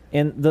cigarette.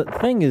 And the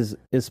thing is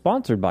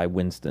sponsored by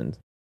Winston,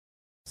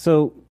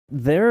 so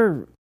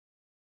they're.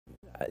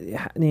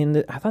 I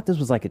mean, I thought this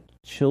was like a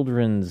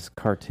children's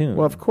cartoon.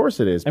 Well, of course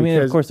it is. I mean, of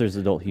because course, there's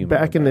adult humor.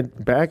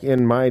 back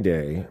in my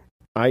day,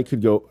 I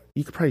could go.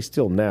 You could probably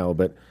still now,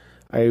 but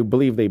I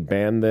believe they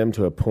banned them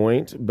to a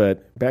point.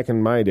 But back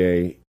in my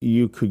day,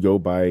 you could go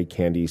buy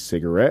candy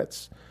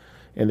cigarettes,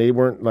 and they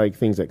weren't like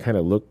things that kind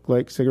of looked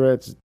like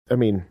cigarettes. I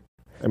mean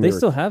they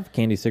still have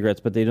candy cigarettes,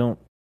 but they don't.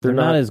 They're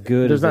not as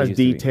good. They're as not they as used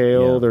to be.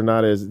 detailed. Yeah. They're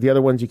not as the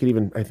other ones. You could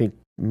even, I think,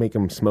 make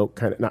them smoke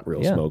kind of not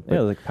real smoke.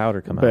 But, like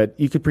powder come out. But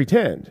you could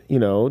pretend,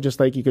 just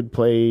like you could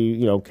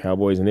play,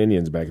 cowboys and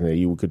Indians back in the day.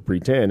 You could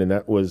pretend, and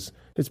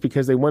it's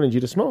because they wanted you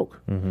to smoke,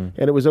 and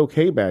it was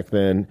okay back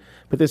then.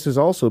 But this is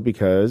also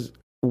because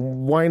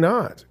why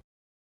not?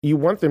 You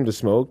want them to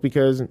smoke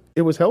because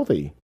it was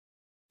healthy.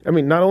 I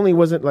mean, not only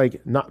was it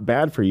like not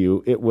bad for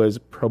you, it was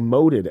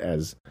promoted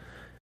as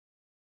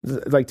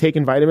like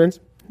taking vitamins.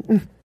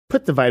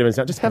 Put the vitamins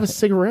down. Just have a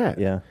cigarette.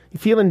 Yeah. You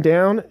feeling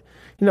down?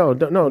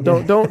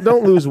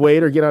 Don't lose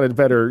weight or get on a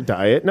better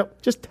diet. No,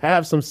 just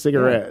have some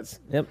cigarettes.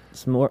 Yep.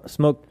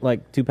 Smoke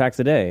like 2 packs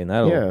a day, and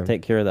that'll Yeah.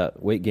 take care of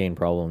that weight gain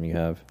problem you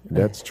have.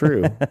 That's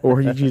true. Or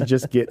you could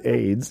just get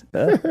AIDS.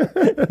 Yeah,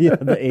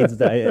 the AIDS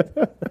diet.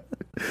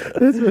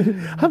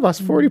 I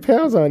lost 40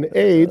 pounds on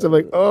AIDS. I'm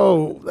like,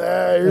 you're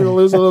going to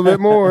lose a little bit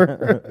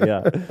more.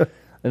 Yeah.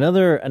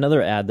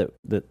 Another ad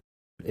that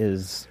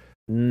is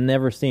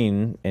never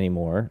seen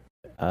anymore.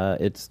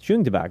 It's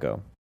chewing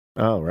tobacco.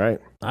 Oh, right.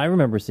 I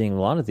remember seeing a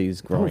lot of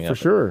these growing up. For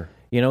sure.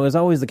 It was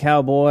always the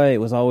cowboy. It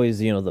was always,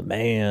 the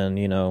man,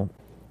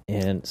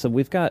 And so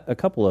we've got a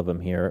couple of them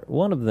here.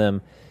 One of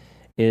them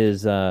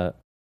is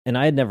and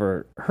I had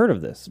never heard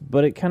of this,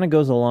 but it kind of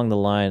goes along the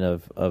line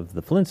of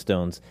the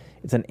Flintstones.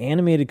 It's an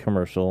animated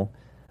commercial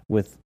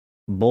with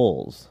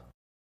bulls,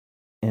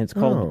 and it's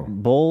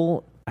called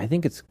Bull. I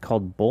think it's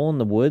called Bull in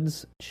the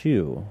Woods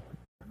Chew.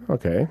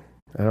 Okay,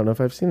 I don't know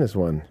if I've seen this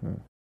one.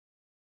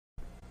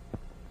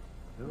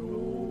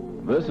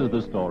 This is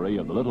the story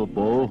of the little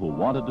bull who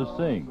wanted to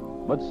sing,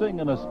 but sing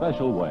in a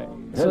special way.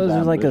 So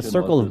there's like a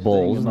circle of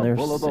bulls, and they're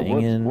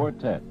singing,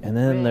 and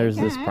then there's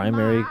this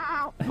primary.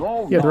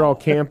 Yeah, they're all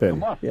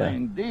camping.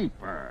 Sing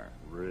deeper,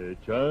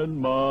 rich and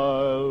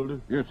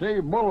mild. You see,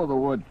 Bull of the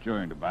Woods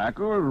chewing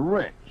tobacco is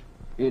rich.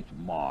 It's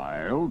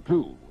mild,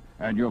 too,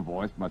 and your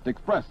voice must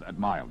express that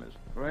mildness.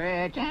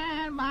 Rich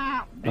and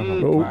mild,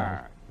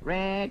 deeper,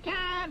 rich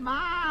and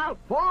mild,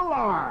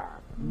 fuller.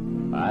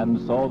 And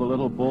so the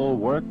little bull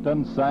worked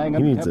and sang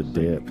and He needs kept a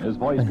dip. singing. His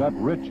voice got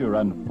richer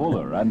and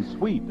fuller and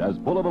sweet as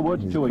Bull of the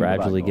Woods He's chewing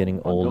gradually tobacco, getting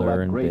until older that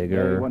and great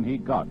bigger. day when he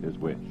got his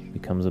wish.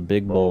 Becomes a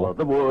big Bull bull. of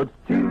the Woods,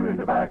 chewing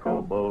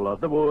tobacco. Bull of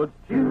the Woods,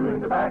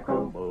 chewing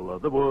tobacco. Bull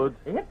of the Woods.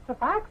 It's a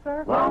fact,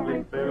 sir.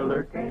 Long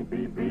filler can't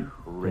be beat.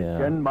 Rich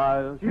Yeah. and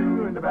mild,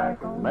 chewing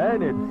tobacco.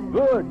 Man, it's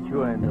good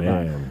chewing tobacco.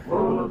 Man,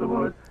 Bull of the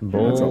Woods.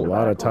 that's a Bull.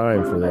 lot of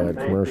time for that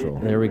commercial.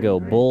 There we go.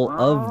 Bull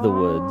of the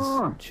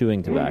Woods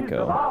chewing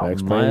tobacco. That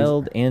explains-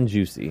 Mild and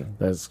juicy.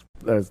 That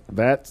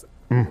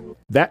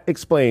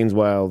explains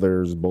why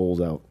there's bulls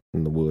out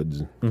in the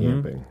woods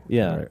camping.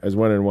 Yeah. Right. I was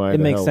wondering why. It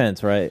the makes hell-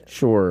 sense, right?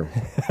 Sure.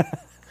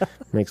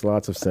 Makes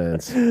lots of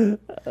sense. It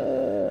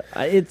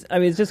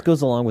just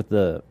goes along with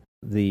the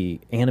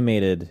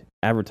animated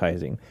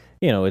advertising.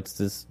 You know, it's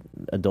this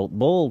adult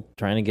bull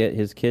trying to get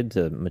his kid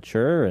to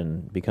mature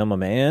and become a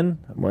man.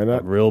 Why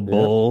not? A real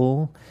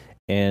bull.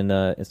 And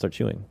start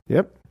chewing.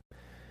 Yep.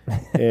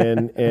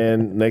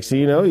 And next thing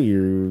you know,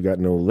 you got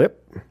no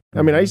lip.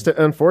 I mean, I used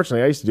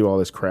to do all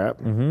this crap.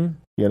 Mm-hmm.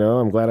 You know,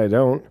 I'm glad I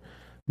don't.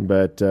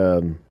 But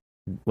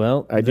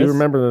well, I do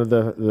remember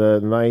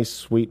the nice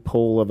sweet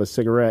pull of a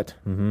cigarette.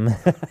 Mm-hmm.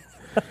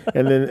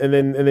 and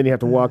then you have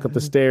to walk up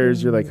the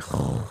stairs. You're like,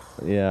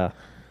 yeah,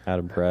 out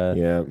of breath.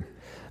 Yeah.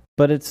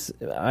 But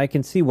I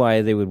can see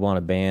why they would want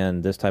to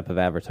ban this type of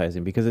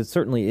advertising, because it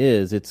certainly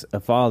is. It's a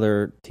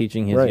father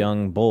teaching his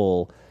young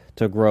bull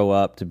to grow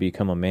up to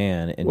become a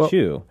man and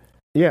chew.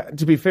 Yeah,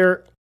 to be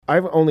fair,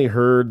 I've only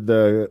heard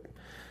the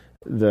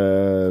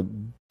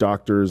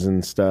doctors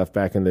and stuff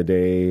back in the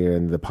day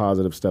and the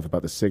positive stuff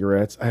about the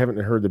cigarettes. I haven't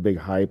heard the big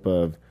hype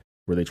of,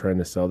 were they trying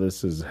to sell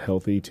this as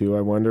healthy too,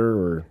 I wonder?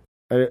 Or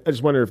I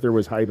just wonder if there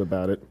was hype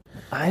about it.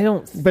 I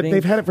don't But think...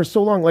 they've had it for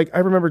so long. Like, do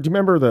you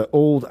remember the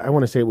old, I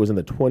want to say it was in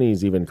the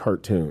 20s even,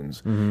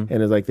 cartoons? Mm-hmm.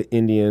 And it's like the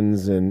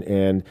Indians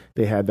and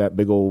they had that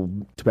big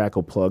old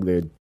tobacco plug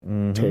they'd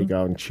take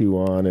out and chew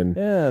on. And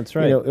yeah, that's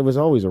right. You know, it was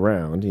always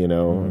around, you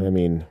know. I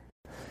mean...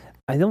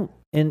 I don't...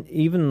 And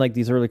even like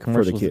these early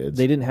commercials, for the kids,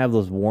 they didn't have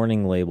those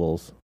warning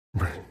labels.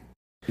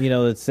 You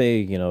know, that say,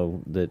 you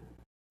know, that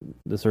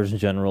the Surgeon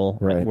General,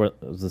 right?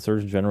 Was the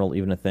Surgeon General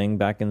even a thing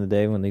back in the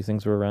day when these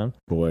things were around?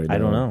 Boy, I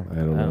don't know. I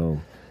don't know.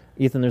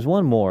 Ethan, there's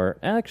one more.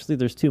 Actually,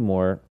 there's two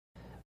more.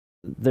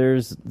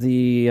 There's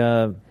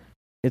the.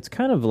 It's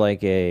kind of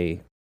like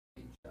a.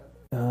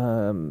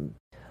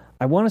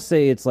 I want to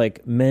say it's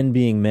like men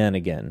being men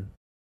again,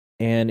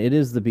 and it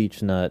is the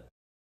Beech Nut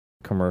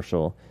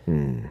commercial.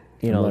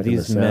 You know,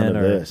 these men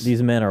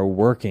are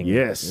working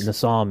in the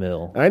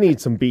sawmill. I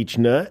need some beech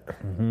nut.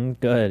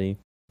 Go ahead, E.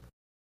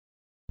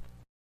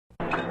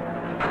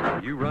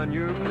 You run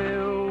your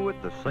mill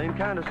with the same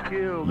kind of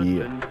skill that's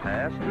been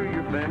passed through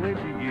your family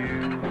to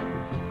you.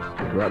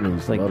 Rodney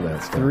used to Like love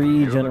that stuff.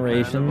 3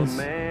 generations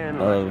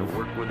of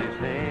work with his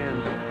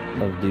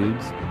hands. Of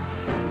dudes.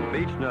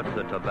 Beech nut's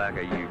the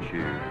tobacco you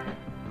chew.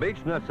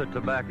 Beech nut's the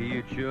tobacco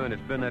you chew, and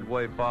it's been that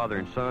way, father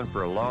and son,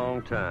 for a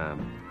long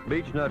time.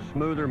 Beech nut's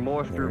smoother,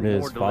 moister, There it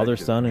more is, father,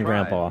 delicious. son, and Try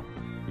grandpa. it.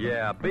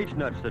 Yeah, beech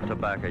nut's the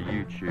tobacco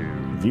you chew.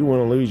 If you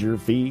want to lose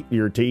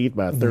your teeth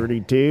by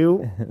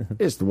 32,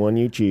 it's the one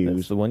you choose.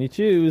 It's the one you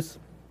choose.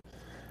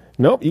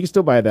 Nope, you can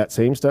still buy that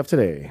same stuff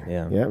today.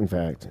 Yeah. Yeah, in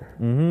fact.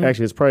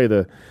 Actually, it's probably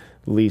the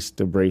least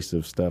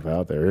abrasive stuff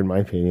out there, in my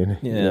opinion.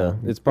 Yeah, You know,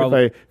 it's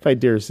probably... If I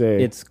dare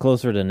say. It's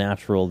closer to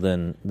natural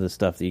than the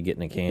stuff that you get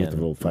in a can. With the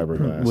little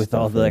fiberglass With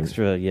all stuff the in.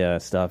 extra,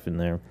 stuff in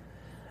there.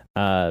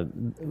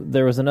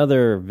 There was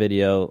another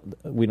video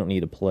we don't need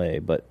to play,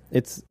 but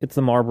it's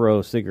the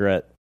Marlboro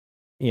cigarette.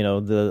 You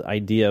know, the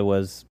idea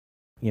was,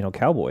 you know,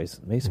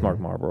 cowboys, they smoke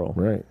Marlboro.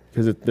 Right,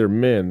 because they're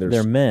men.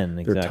 They're men,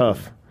 exactly. They're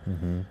tough.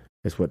 Mm-hmm.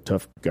 It's what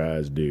tough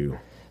guys do.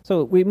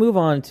 So we move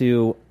on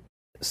to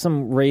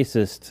some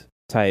racist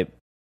type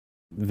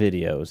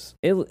videos.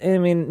 I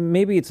mean,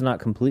 maybe it's not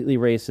completely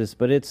racist,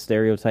 but it's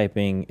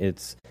stereotyping.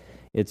 It's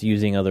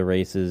using other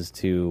races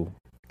to...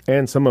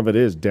 And some of it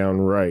is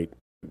downright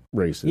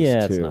racist,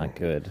 yeah, too. it's not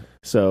good.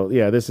 So,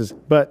 yeah, this was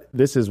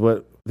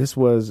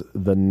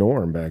the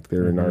norm back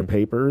there in our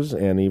papers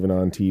and even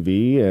on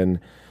TV.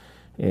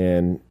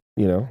 And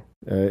you know,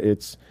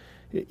 it's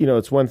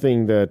one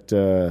thing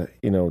that,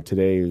 you know,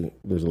 today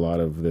there's a lot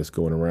of this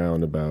going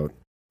around about,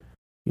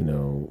 you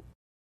know,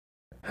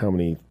 how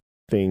many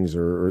things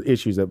or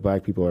issues that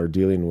black people are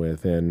dealing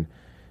with,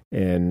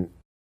 and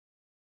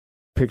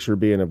picture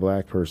being a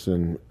black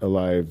person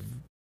alive,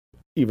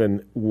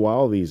 even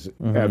while these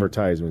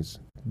advertisements,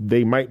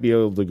 they might be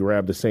able to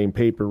grab the same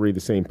paper, read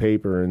the same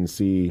paper, and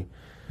see,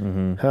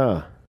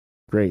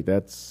 great,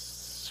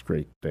 that's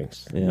great,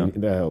 thanks. Yeah.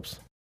 That helps,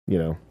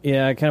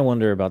 Yeah, I kind of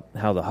wonder about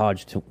how the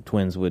Hodge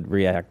twins would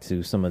react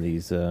to some of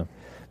these,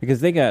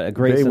 because they got a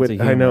great sense of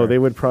humor. I know, they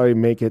would probably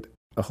make it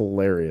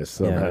hilarious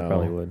somehow. Yeah, they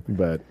probably would.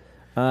 But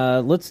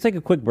let's take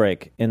a quick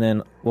break, and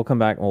then we'll come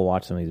back and we'll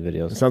watch some of these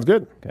videos. Sounds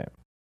good. Okay.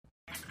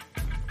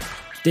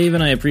 Dave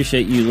and I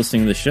appreciate you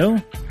listening to the show.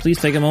 Please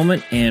take a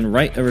moment and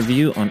write a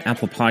review on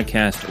Apple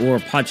Podcast or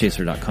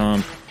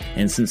Podchaser.com.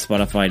 And since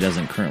Spotify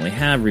doesn't currently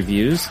have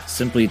reviews,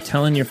 simply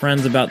telling your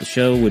friends about the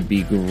show would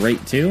be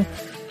great too.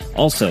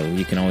 Also,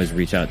 you can always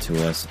reach out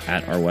to us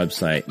at our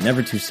website,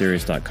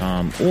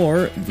 nevertooserious.com,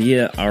 or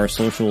via our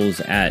socials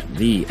at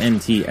the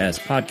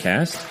NTS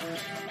Podcast.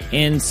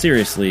 And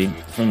seriously,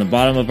 from the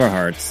bottom of our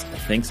hearts,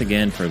 thanks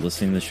again for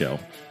listening to the show.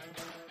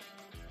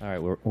 All right,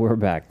 we're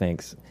back.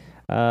 Thanks.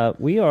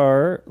 We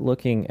are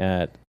looking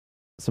at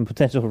some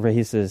potential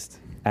racist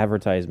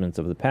advertisements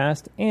of the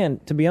past,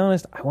 and to be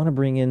honest, I want to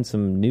bring in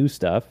some new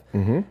stuff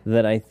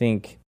that I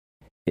think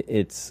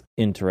it's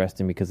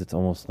interesting because it's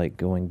almost like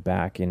going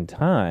back in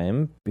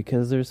time,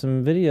 because there's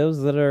some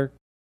videos that are,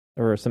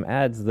 or some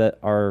ads that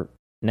are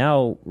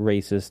now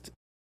racist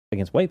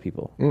against white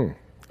people.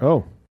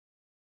 Oh.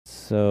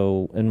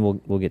 So, and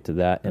we'll get to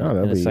that in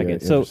a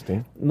second. So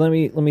let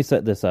me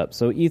set this up.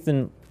 So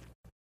Ethan,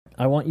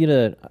 I want you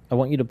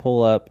to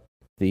pull up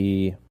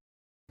the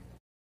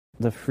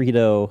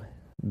Frito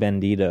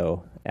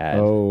Bandito ad.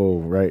 Oh,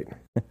 right.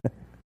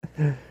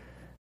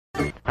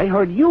 I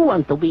heard you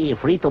want to be a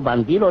Frito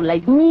Bandito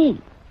like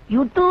me.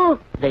 You do?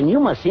 Then you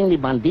must sing the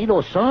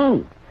Bandito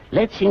song.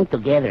 Let's sing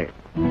together.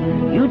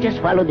 You just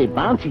follow the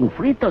bouncing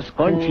Fritos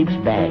corn chips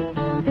bag.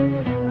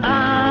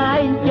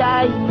 Ay,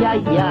 ay,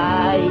 ay,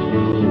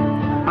 ay.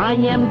 I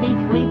am the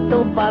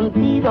Frito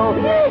Bandito.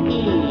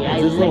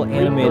 This is a little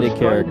animated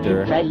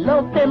character. I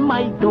love them,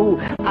 I do.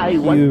 I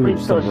want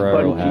Fritos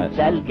corn chips,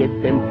 I'll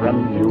get them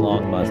from you.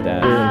 Long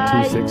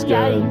mustache. 2-6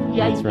 gun.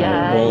 That's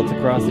right. Bullets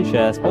across the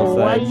chest, both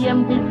sides. I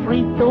am the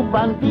Frito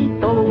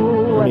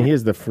Bandito. I mean, he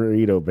is the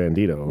Frito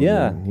Bandito.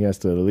 Yeah. I mean, he has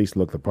to at least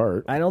look the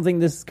part. I don't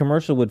think this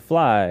commercial would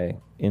fly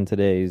in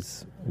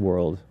today's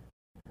world.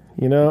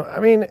 I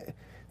mean,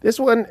 this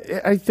one,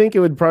 I think it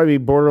would probably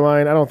be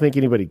borderline. I don't think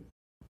anybody...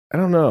 I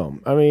don't know.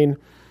 I mean,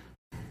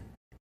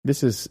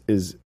 this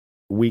is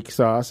weak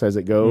sauce as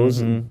it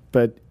goes,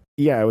 but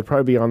yeah, it would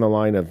probably be on the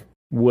line of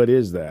what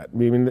is that? I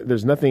mean,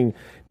 there's nothing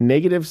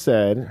negative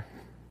said.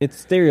 It's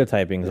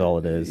stereotyping is all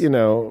it is.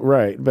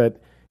 Right.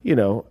 But,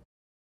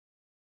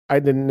 I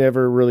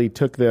never really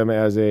took them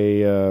as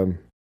a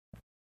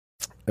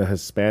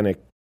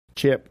Hispanic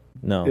chip.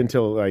 No.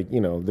 Until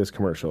this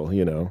commercial,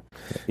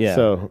 Yeah.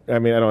 So, I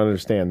mean, I don't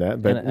understand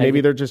that, but maybe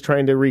they're just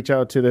trying to reach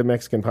out to the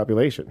Mexican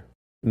population.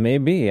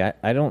 Maybe.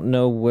 I don't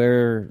know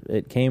where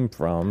it came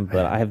from,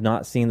 but I have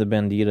not seen the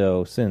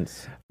Bandito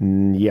since.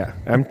 Yeah.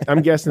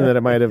 I'm guessing that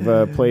it might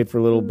have played for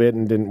a little bit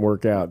and didn't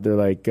work out. They're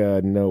like,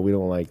 no, we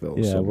don't like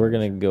those. Yeah, we're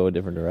going to go a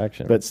different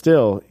direction. But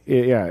still,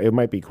 it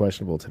might be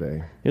questionable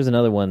today. Here's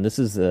another one. This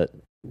is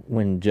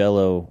when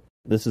Jell-O,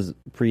 this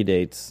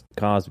predates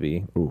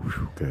Cosby.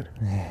 Ooh, good.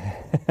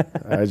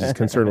 I was just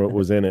concerned what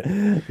was in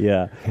it.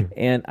 Yeah.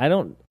 And I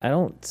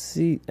don't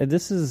see,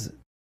 this is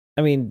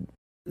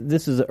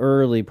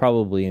early,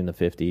 probably in the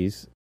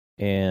 50s,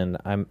 and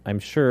I'm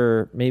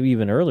sure maybe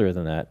even earlier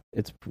than that.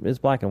 It's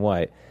black and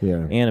white,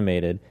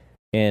 animated,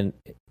 and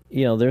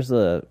there's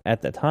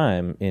at the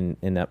time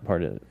in that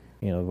part of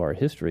of our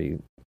history,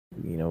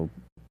 the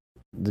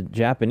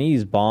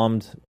Japanese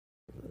bombed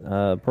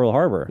Pearl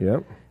Harbor.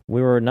 Yep.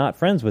 We were not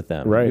friends with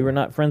them. Right. We were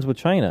not friends with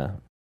China,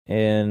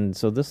 and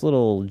so this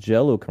little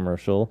Jell-O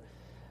commercial,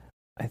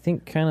 I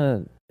think, kind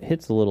of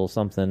hits a little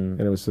something.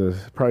 And it was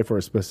probably for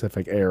a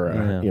specific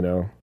era,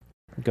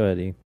 Go ahead,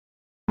 E.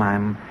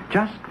 I'm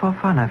just for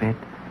fun of it,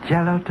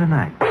 Jell-O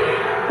tonight.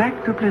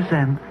 Back to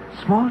present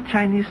small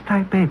Chinese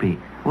type baby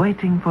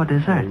waiting for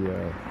dessert.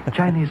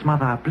 Chinese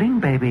mother bling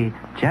baby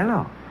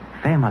Jell-O,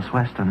 famous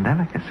Western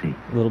delicacy.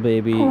 Little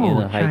baby in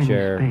a high Chinese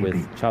chair baby.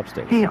 with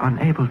chopsticks. He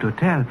unable to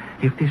tell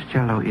if this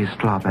Jell-O is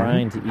strawberry,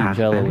 Trying to eat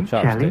Jell-O with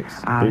raspberry,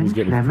 chopsticks. jelly, orange,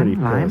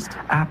 lemon, lime,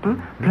 apple,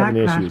 black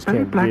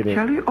raspberry, black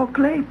jelly, or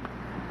grape.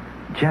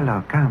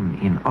 Jell-O come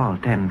in all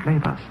 10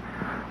 flavors.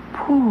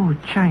 Poor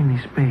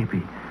Chinese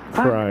baby.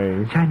 But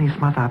Crying. Chinese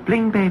mother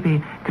bling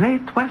baby,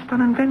 great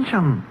Western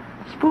invention.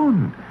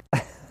 Spoon.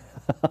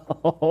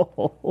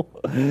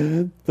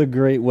 The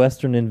great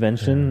Western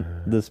invention,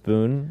 the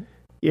spoon.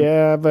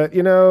 Yeah, but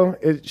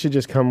it should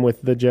just come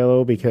with the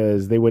Jell-O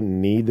because they wouldn't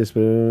need the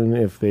spoon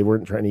if they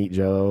weren't trying to eat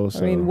Jell-O. So.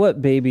 I mean,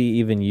 what baby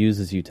even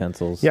uses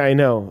utensils? Yeah, I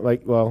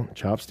know.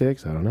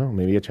 Chopsticks. I don't know.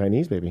 Maybe a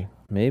Chinese baby.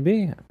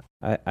 Maybe.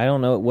 I don't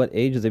know at what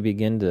age they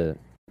begin to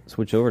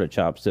switch over to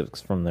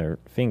chopsticks from their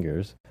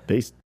fingers.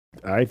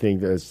 I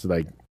think that's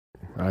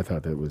I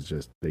thought that was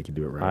just they could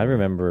do it right. I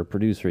remember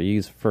producer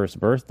E's first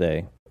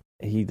birthday.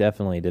 He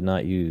definitely did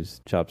not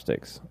use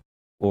chopsticks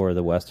or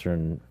the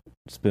Western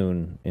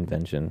spoon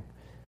invention.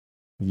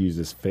 Use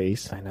his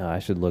face. I know. I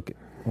should look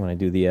when I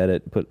do the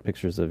edit. Put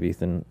pictures of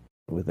Ethan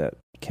with that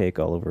cake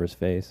all over his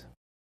face.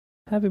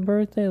 Happy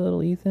birthday,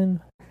 little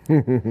Ethan.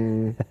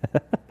 Here's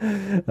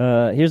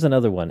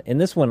another one. And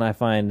this one I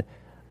find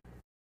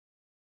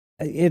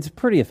it's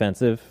pretty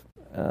offensive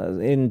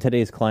in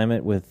today's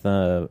climate with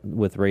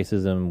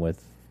racism,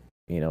 with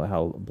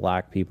how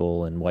black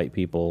people and white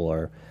people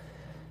are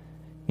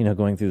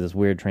going through this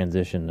weird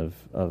transition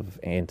of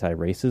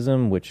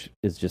anti-racism, which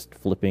is just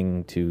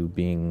flipping to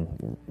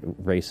being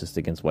racist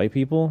against white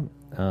people.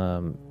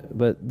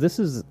 But this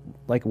is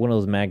like one of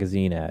those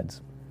magazine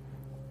ads,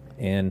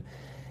 and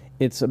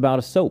it's about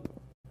a soap.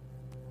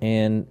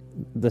 And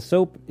the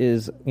soap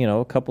is,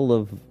 a couple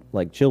of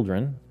like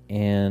children,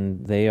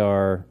 and they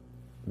are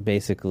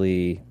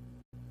basically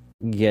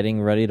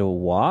getting ready to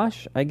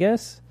wash, I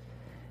guess.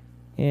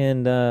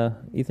 And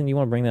Ethan, you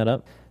want to bring that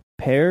up?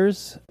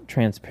 Pears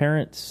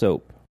transparent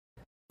soap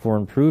for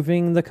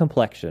improving the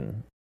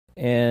complexion.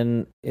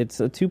 And it's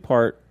a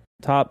two-part.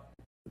 Top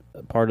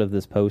part of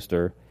this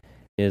poster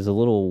is a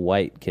little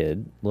white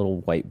kid,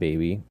 little white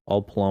baby,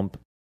 all plump,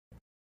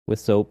 with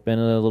soap and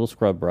a little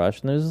scrub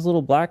brush. And there's this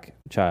little black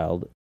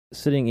child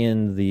sitting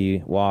in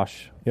the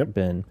wash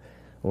bin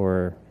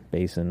or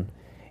basin.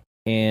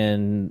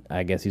 And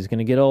I guess he's going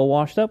to get all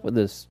washed up with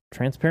this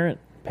transparent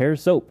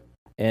Pears soap.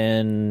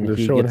 And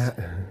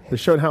they're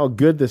showing how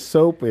good the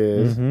soap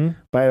is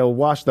by it'll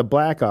wash the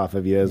black off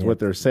of you, is what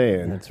they're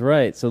saying. That's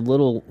right. So the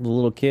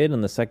little kid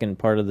in the second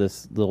part of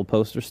this little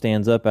poster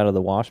stands up out of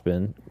the wash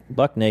bin,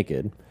 buck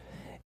naked,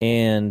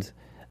 and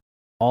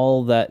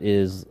all that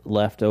is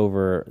left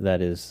over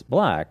that is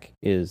black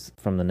is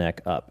from the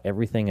neck up.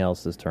 Everything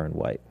else is turned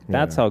white.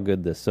 That's how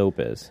good this soap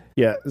is.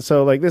 Yeah.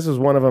 So like this is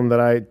one of them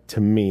that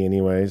to me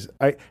anyways,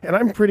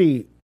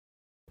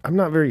 I'm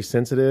not very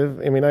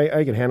sensitive. I mean,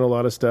 I can handle a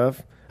lot of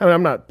stuff. I mean,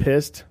 I'm not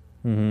pissed,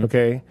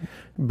 okay?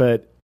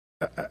 But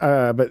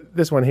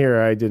this one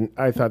here,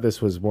 I thought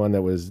this was one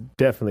that was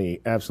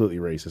definitely absolutely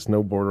racist.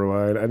 No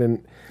borderline. I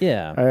didn't.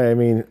 Yeah. I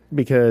mean,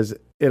 because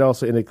it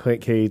also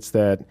indicates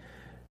that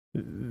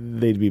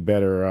they'd be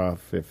better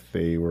off if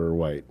they were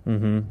white, So, I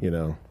don't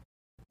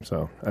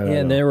know.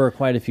 And there were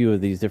quite a few of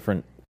these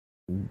different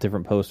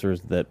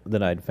posters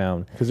that I'd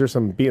found. Because there's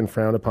some being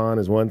frowned upon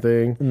is one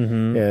thing,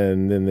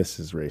 and then this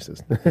is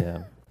racist.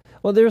 Yeah.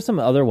 Well, there are some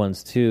other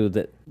ones too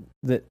that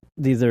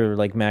these are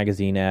like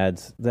magazine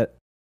ads that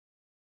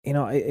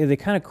they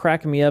kind of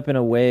crack me up in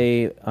a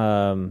way.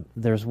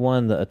 There's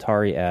one, the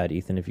Atari ad,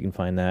 Ethan, if you can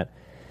find that.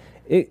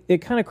 It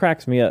kind of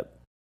cracks me up.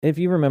 If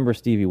you remember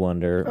Stevie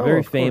Wonder,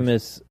 very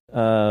famous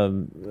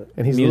and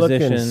he's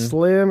musician. Looking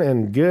slim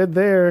and good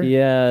there.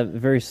 Yeah,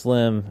 very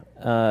slim.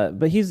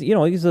 But he's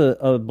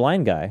a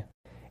blind guy.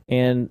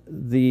 And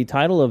the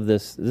title of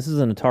this is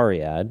an Atari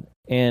ad,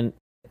 and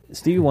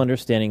Stevie Wonder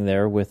standing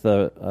there with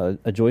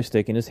a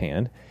joystick in his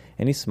hand,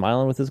 and he's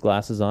smiling with his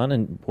glasses on,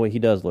 and boy, he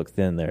does look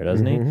thin there,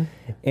 doesn't he?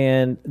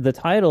 And the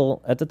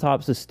title at the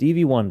top says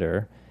Stevie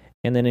Wonder,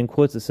 and then in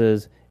quotes it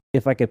says,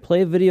 "If I could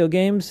play video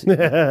games,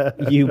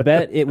 you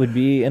bet it would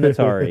be an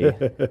Atari."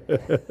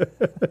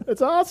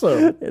 It's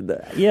awesome.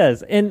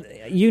 Yes, and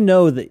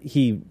that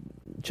he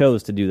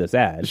chose to do this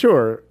ad.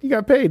 Sure, you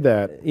got paid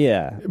that.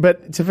 Yeah,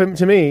 but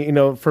to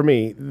me, for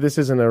me, this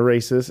isn't a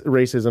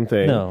racism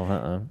thing.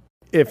 No,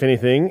 If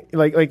anything,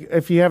 like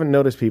if you haven't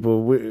noticed,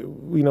 people,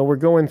 we're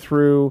going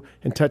through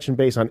and touching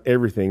base on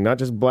everything, not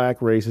just black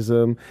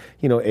racism,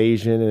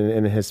 Asian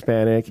and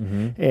Hispanic,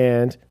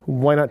 and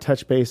why not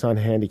touch base on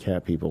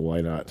handicapped people?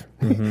 Why not?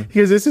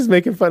 Because this is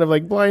making fun of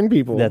like blind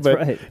people. That's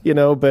right.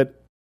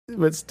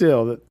 But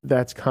still,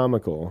 that's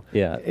comical.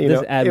 Yeah,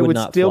 this ad would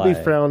not still fly.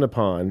 be frowned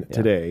upon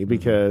today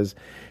because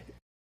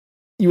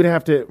you would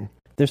have to.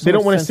 They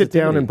don't want to sit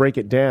down and break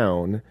it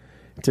down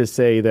to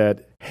say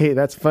that, hey,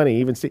 that's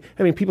funny.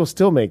 People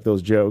still make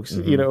those jokes,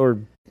 or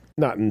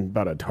not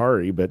about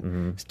Atari, but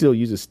still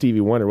uses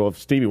Stevie Wonder. Well, if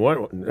Stevie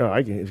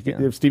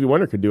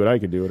Wonder could do it, I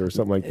could do it, or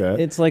something like that.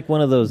 It's like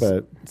one of those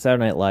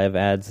Saturday Night Live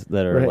ads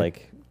that are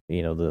like,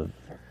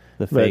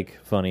 the fake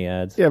funny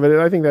ads. Yeah, but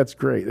I think that's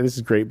great. This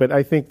is great. But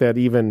I think that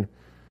even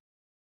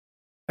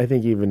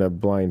a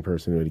blind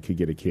person could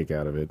get a kick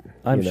out of it.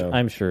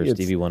 I'm sure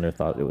Stevie Wonder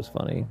thought it was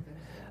funny.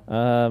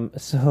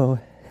 So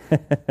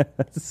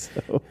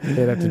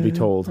they'd have to be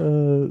told.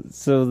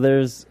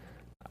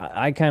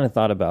 I kind of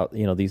thought about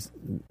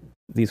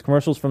these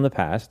commercials from the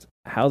past,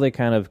 how they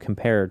kind of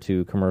compare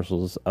to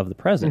commercials of the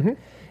present,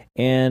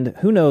 and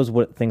who knows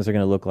what things are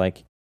going to look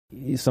like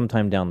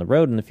sometime down the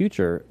road in the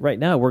future. Right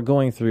now, we're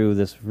going through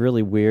this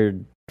really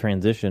weird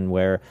transition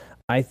where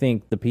I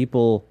think the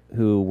people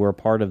who were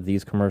part of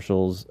these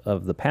commercials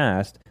of the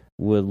past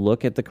would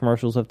look at the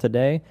commercials of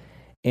today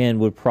and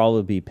would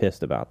probably be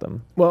pissed about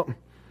them. Well,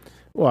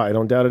 I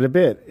don't doubt it a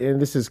bit. And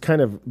this is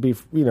kind of,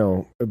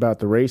 about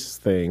the race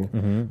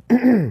thing.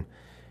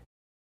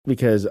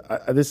 because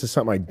this is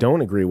something I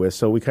don't agree with.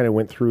 So we kind of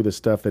went through the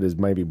stuff that is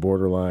maybe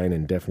borderline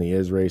and definitely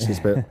is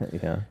racist.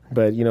 But yeah.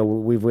 But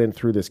we've went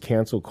through this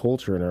cancel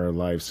culture in our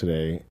lives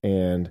today,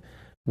 and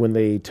when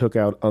they took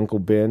out Uncle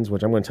Ben's,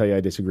 which I'm going to tell you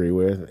I disagree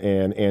with,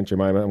 and Aunt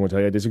Jemima, I'm going to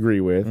tell you I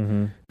disagree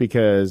with,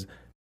 because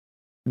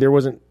there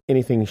wasn't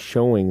anything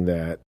showing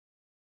that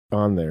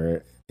on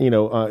there,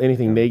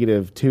 anything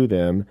negative to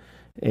them,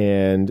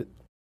 and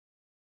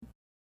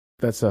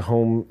that's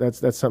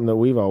that's something that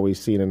we've always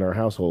seen in our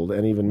household,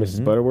 and even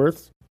Mrs.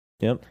 Butterworth.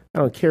 Yep. I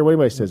don't care what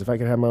anybody says. If I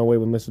could have my way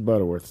with Mrs.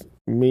 Butterworth,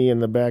 me in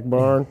the back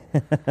barn.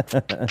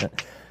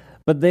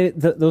 But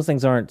those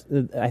things aren't.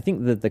 I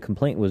think that the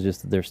complaint was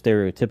just that they're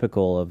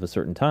stereotypical of a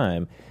certain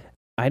time.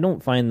 I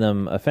don't find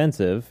them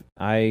offensive.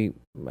 I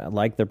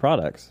like their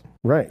products.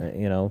 Right.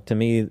 To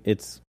me,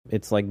 it's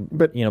like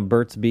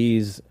Burt's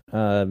Bees,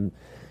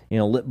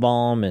 lip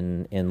balm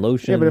and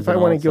lotion. Yeah, but if I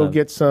want to go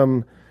get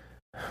some,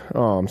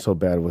 I'm so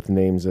bad with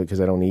names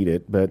because I don't eat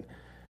it. But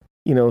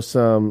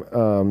some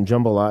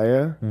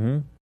jambalaya. Mm-hmm.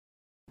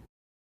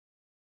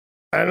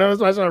 I know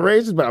it's not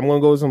racist, but I'm going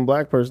to go with some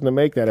black person to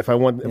make that. If I've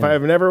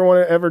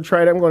never ever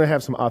tried it, I'm going to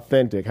have some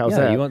authentic. How's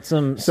that? You want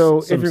some? So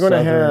some if you're going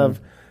to Southern...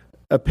 have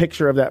a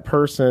picture of that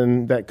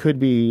person that could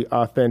be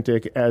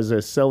authentic as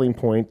a selling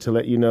point to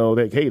let you know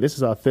that, hey, this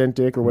is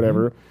authentic or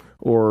whatever,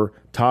 or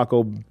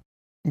Taco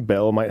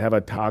Bell might have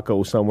a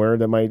taco somewhere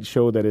that might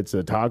show that it's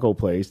a taco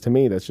place. To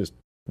me, that's just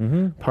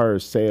part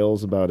of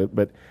sales about it.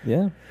 But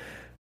yeah.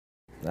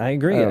 I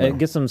agree.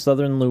 Get some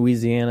Southern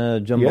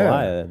Louisiana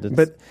jambalaya. Yeah,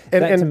 but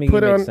that to me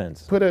makes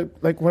sense. Put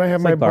when I have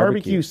my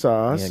barbecue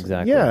sauce. Yeah,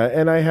 exactly. Yeah,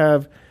 and I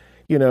have,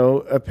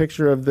 a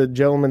picture of the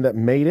gentleman that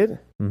made it.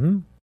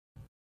 Mm-hmm.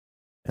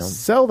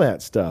 Sell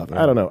that stuff.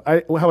 Yeah. I don't know.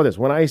 How about this?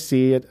 When I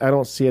see it, I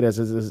don't see it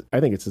as I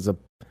think it's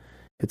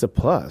a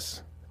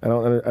plus. I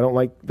don't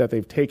like that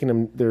they've taken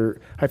them.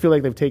 I feel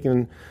like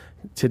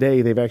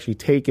today they've actually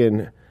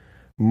taken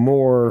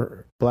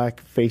more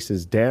black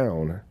faces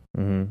down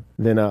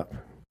than up.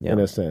 In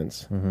a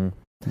sense,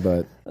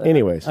 but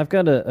anyways, I've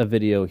got a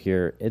video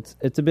here.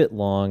 It's a bit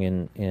long,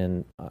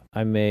 and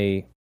I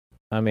may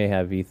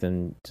have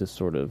Ethan to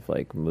sort of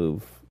like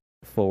move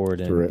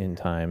forward in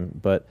time,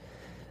 but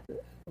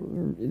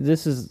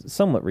this is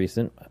somewhat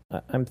recent.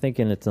 I'm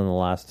thinking it's in the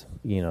last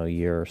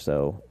year or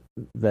so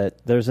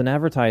that there's an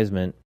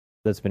advertisement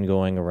that's been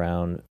going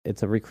around.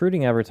 It's a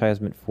recruiting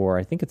advertisement for,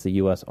 I think it's the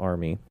U.S.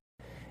 Army,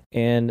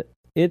 and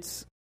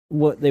it's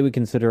what they would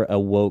consider a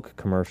woke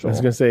commercial. I was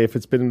going to say, if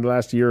it's been in the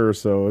last year or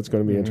so, it's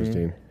going to be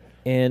interesting.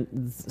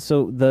 And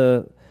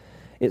so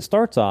it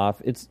starts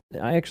off,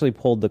 I actually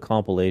pulled the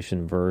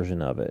compilation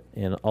version of it,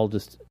 and I'll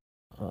just,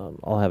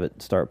 I'll have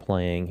it start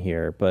playing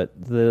here. But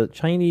the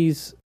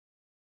Chinese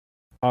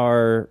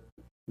are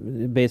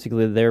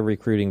basically their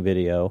recruiting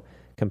video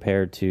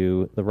compared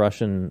to the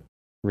Russian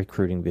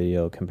recruiting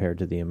video compared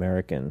to the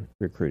American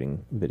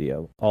recruiting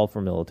video, all for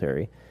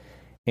military.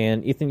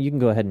 And Ethan, you can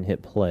go ahead and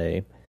hit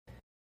play.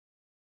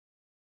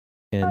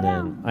 And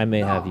then I may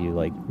have you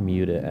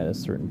mute it at a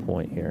certain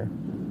point here,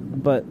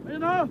 but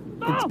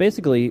it's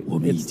basically we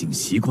don't speak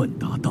Chinese.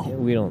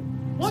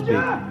 So.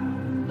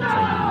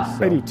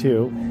 I do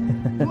too.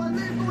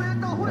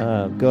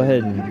 Go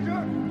ahead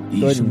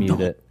and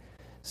mute it.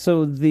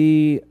 So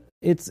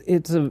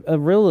it's a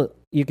real.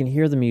 You can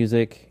hear the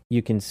music.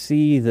 You can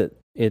see that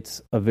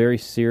it's a very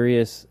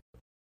serious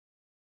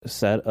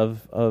set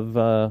of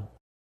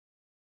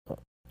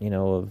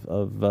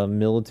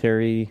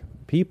military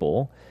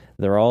people.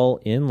 They're all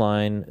in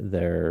line.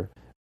 They're,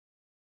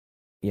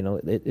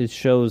 it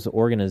shows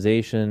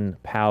organization,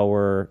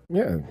 power.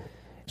 Yeah,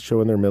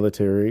 showing their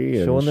military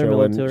and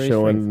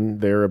showing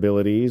their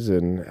abilities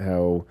and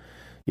how,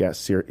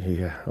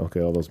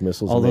 all those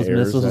missiles. All those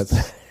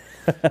missiles.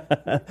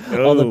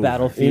 All the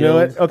battlefields. You know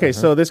what? Okay,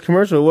 so this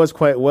commercial was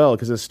quite well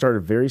because it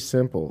started very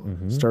simple.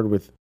 It started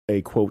with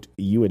a quote,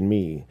 "You and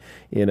me,"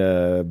 in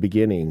a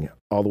beginning,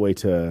 all the way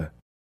to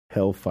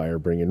hellfire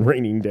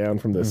raining down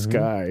from the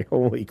sky.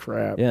 Holy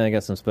crap. Yeah, I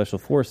got some special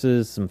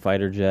forces, some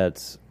fighter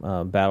jets,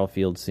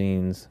 battlefield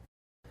scenes.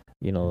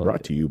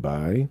 Brought to you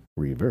by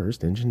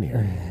Reversed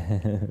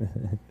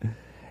Engineering.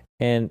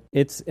 And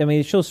it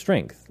shows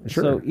strength.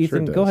 Sure, so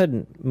Ethan, go ahead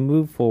and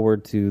move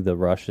forward to the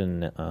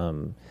Russian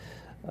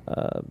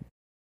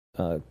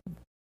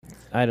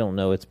I don't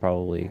know, it's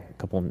probably a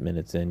couple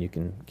minutes in. You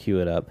can cue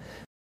it up.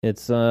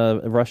 It's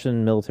a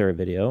Russian military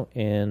video,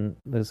 and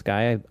this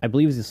guy, I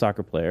believe he's a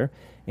soccer player,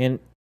 and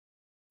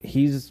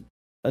he's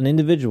an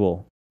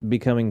individual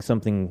becoming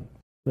something,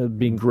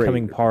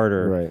 becoming part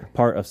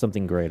of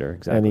something greater.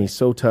 Exactly. And he's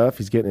so tough,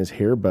 he's getting his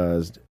hair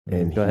buzzed,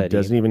 and he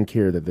doesn't even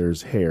care that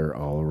there's hair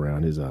all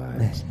around his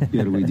eyes.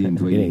 It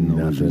ain't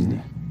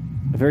nothing.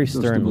 A very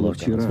stern look.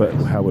 But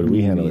how would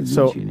we handle it?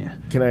 So,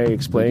 can I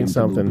explain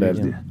something that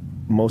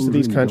most of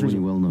these countries,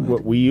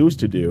 what we used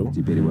to do,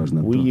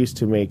 we used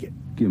to make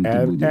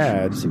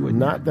ads,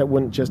 not that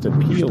wouldn't just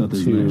appeal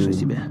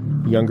to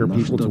younger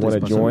people to want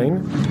to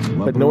join,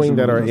 but knowing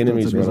that our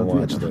enemies are going to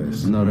watch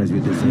this.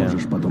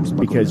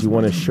 Because you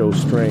want to show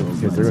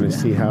strength, because they're going to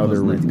see how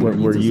what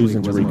we're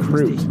using to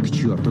recruit.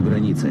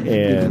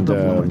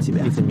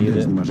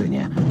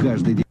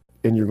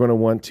 And you're going to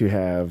want to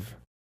have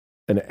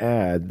an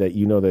ad that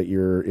you know that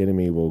your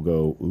enemy will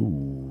go,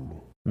 ooh,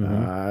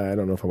 I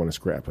don't know if I want to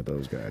scrap with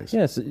those guys.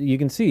 Yes, you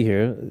can see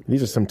here.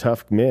 These are some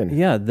tough men.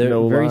 Yeah, they're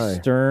very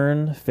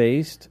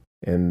stern-faced.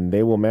 And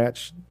they will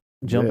match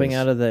jumping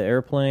out of the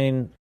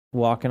airplane,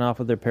 walking off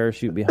with their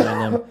parachute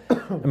behind them.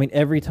 I mean,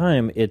 every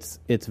time it's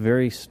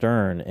very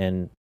stern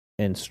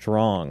and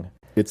strong.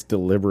 It's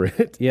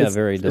deliberate. Yeah, it's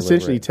very deliberate.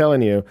 Essentially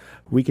telling you,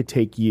 we could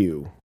take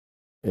you,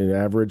 an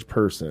average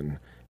person,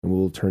 and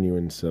we'll turn you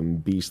into some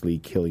beastly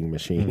killing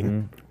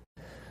machine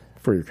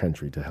for your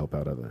country to help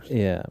out others.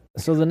 Yeah.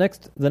 So the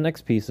next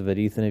piece of it,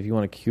 Ethan, if you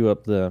want to cue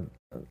up the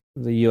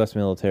U.S.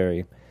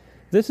 military,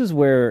 this is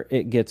where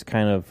it gets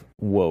kind of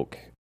woke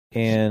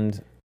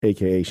and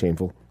AKA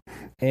shameful.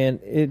 And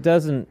it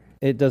doesn't,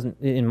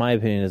 in my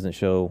opinion, doesn't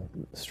show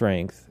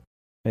strength.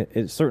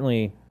 It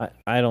certainly,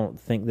 I don't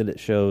think that it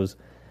shows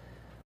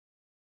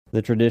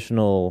the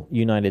traditional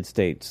United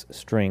States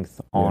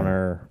strength,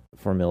 honor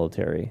for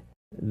military.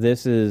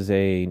 This is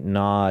a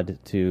nod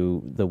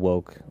to the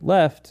woke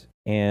left,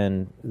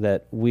 and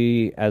that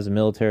we as a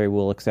military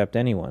will accept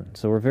anyone.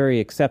 So we're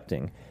very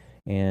accepting.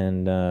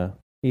 And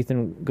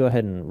Ethan, go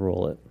ahead and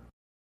roll it.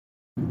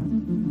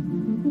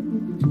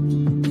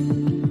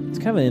 It's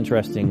kind of an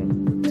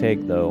interesting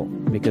take, though,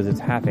 because it's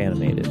half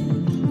animated.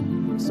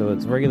 So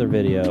it's regular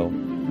video,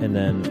 and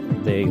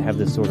then they have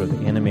this sort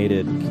of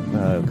animated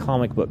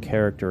comic book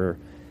character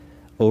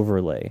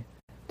overlay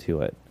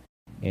to it.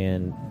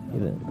 And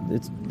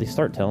they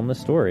start telling the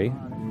story.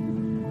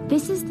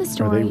 This is the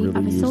story of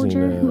a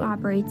soldier who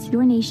operates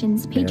your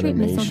nation's Patriot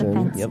missile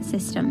defense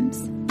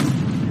systems.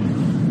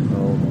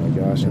 Oh my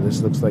gosh, and this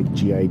looks like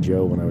G.I.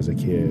 Joe when I was a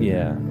kid.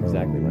 Yeah,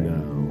 exactly right.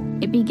 No.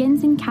 It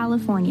begins in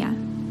California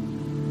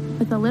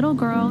with a little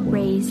girl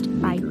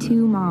raised by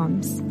two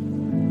moms.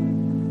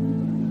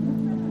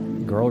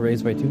 Girl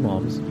raised by two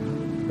moms.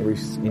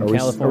 In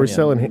California. Are we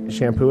selling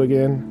shampoo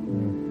again?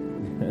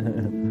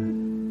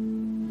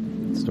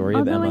 Story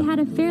of Emma. Although I had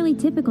a fairly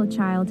typical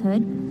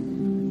childhood,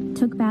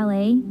 took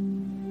ballet,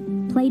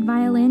 played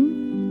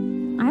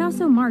violin, I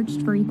also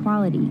marched for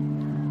equality.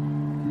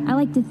 I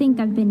like to think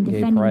I've been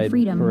defending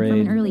freedom from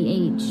an early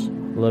age.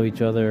 Love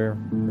each other,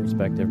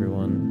 respect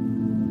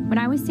everyone. When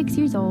I was 6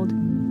 years old,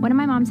 one of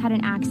my moms had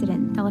an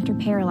accident that left her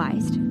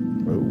paralyzed.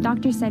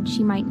 Doctor said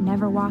she might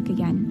never walk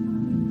again.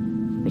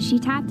 But she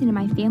tapped into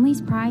my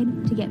family's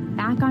pride to get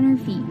back on her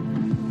feet.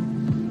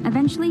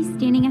 Eventually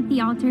standing at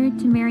the altar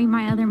to marry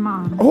my other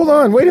mom. Hold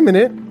on, wait a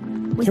minute.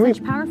 With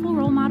such powerful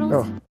role models.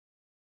 Oh,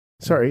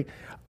 sorry.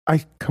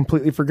 I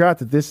completely forgot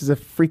that this is a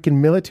freaking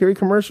military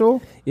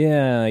commercial.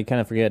 Yeah, you kind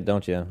of forget,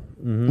 don't you?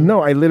 Mm-hmm.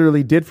 No, I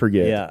literally did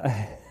forget.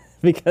 Yeah,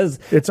 because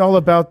it's all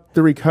about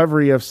the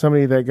recovery of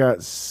somebody that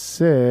got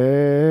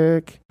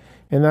sick,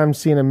 and I'm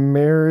seeing a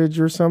marriage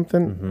or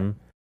something. Mm-hmm.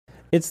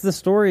 It's the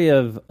story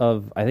of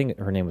I think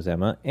her name was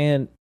Emma,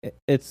 and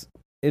it's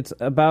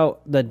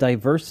about the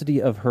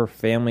diversity of her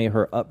family,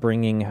 her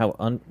upbringing, how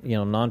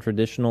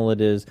non-traditional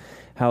it is,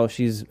 how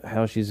she's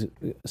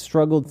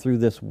struggled through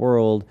this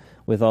world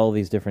with all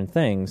these different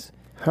things.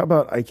 How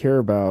about I care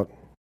about,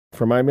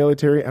 for my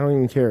military, I don't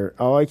even care.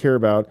 All I care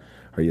about,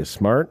 are you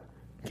smart?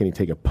 Can you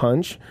take a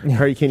punch?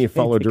 Can you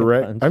follow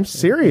direct? I'm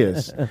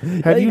serious.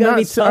 Have you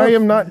not? I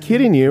am not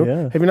kidding you.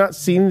 Yeah. Have you not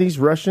seen these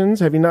Russians?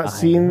 Have you not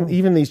seen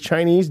even these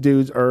Chinese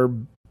dudes are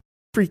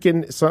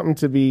freaking something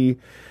to be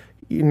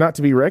not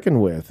to be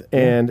reckoned with. Yeah.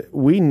 And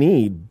we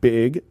need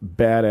big,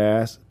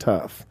 badass,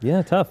 tough.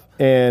 Yeah, tough.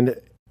 And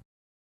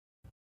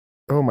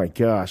oh my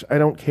gosh, I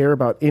don't care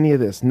about any of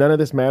this. None of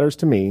this matters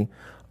to me.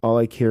 All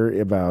I care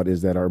about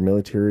is that our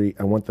military,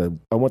 I want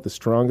the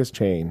strongest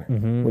chain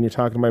when you're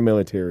talking to my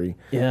military.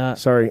 Yeah.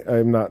 Sorry,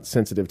 I'm not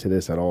sensitive to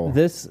this at all.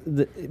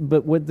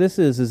 But what this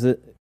is that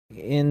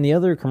in the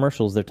other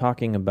commercials, they're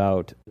talking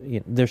about,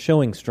 they're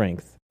showing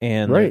strength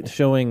and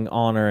showing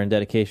honor and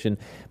dedication.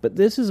 But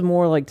this is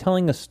more like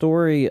telling a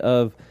story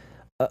of,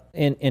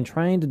 and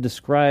trying to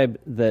describe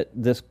that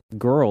this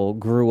girl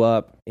grew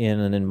up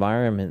in an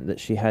environment that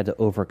she had to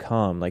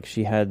overcome. Like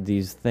she had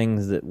these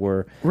things that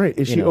were right.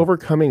 Is she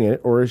overcoming it,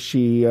 or is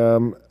she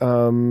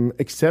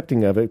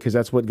accepting of it because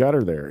that's what got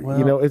her there?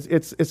 Well,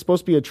 it's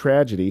supposed to be a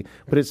tragedy,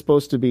 but it's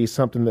supposed to be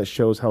something that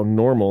shows how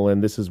normal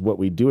and this is what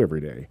we do every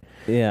day.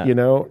 Yeah,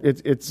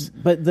 it's.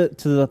 But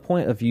to the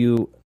point of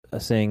you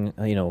saying,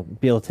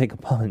 be able to take a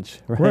punch,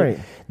 right?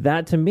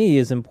 That to me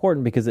is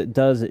important because it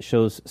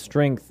shows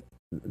strength.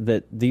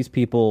 That these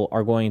people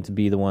are going to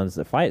be the ones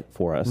that fight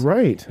for us.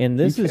 Right. And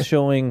this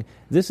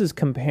is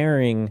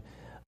comparing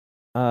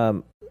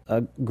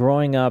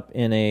growing up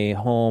in a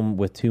home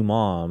with two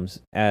moms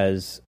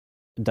as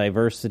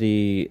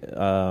diversity,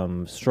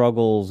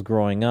 struggles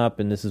growing up,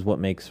 and this is what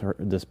makes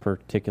this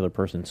particular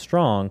person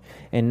strong,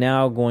 and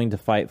now going to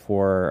fight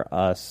for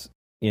us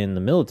in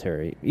the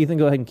military. Ethan,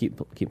 go ahead and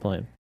keep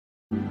playing.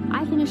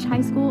 I finished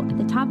high school at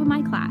the top of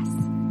my class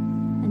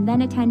and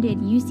then attended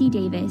UC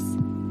Davis,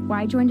 where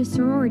I joined a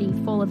sorority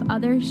full of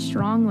other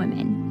strong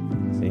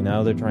women. See,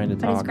 now they're trying to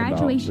But talk as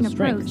graduation about the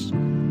strengths.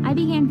 approached, I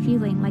began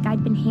feeling like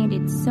I'd been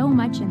handed so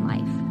much in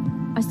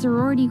life, a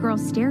sorority girl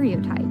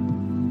stereotype.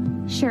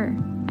 Sure,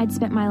 I'd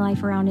spent my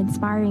life around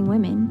inspiring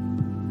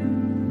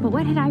women, but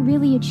what had I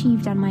really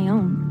achieved on my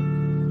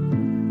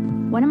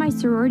own? One of my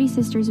sorority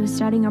sisters was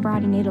studying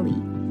abroad in Italy.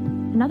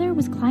 Another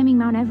was climbing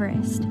Mount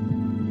Everest.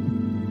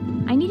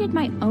 I needed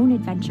my own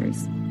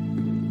adventures,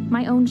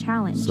 my own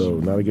challenge. So,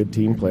 not a good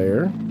team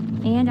player.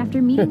 And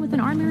after meeting with an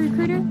Army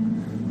recruiter,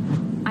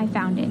 I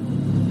found it.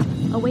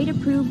 A way to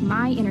prove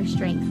my inner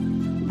strength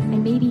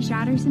and maybe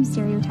shatter some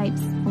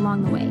stereotypes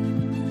along the way.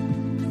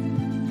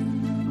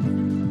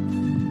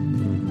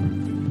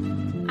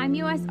 I'm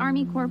U.S.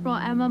 Army Corporal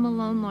Emma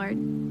Malone Lord,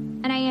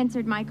 and I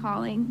answered my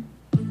calling.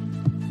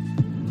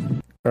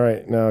 All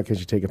right, now can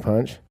you take a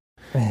punch?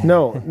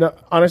 No,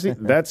 honestly,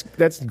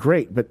 that's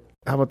great, but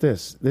how about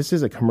this? This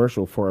is a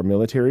commercial for our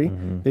military.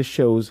 Mm-hmm. This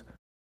shows...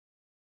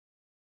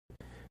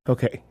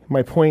 Okay,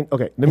 my point...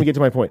 Okay, let me get to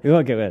my point.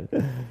 Okay, go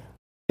ahead.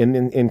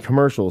 In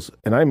commercials,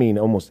 and I mean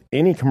almost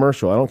any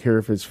commercial, I don't care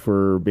if it's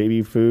for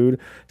baby food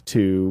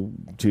to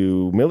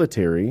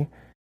military,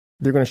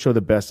 they're going to show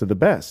the best of the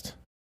best.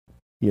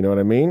 You know what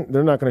I mean?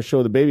 They're not going to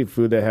show the baby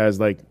food that has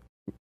like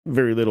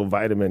very little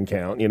vitamin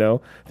count, you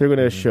know? They're going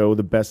to show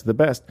the best of the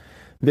best.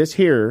 This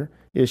here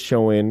is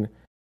showing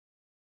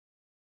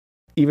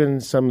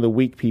even some of the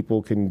weak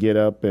people can get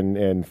up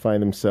and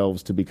find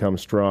themselves to become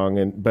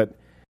strong, but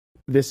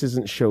this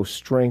doesn't show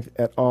strength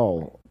at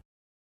all.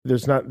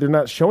 They're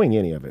not showing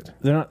any of it.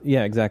 They're not,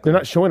 yeah, exactly. They're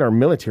not showing our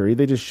military.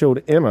 They just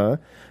showed Emma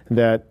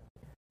that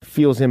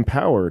feels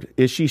empowered.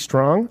 Is she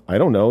strong? I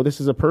don't know.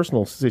 This is a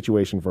personal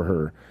situation for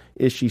her.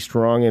 Is she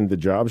strong in the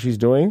job she's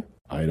doing?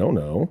 I don't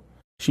know.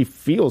 She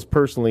feels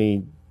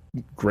personally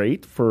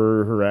great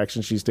for her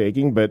actions she's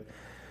taking, but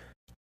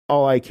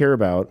all I care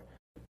about,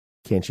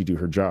 can she do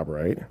her job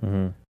right?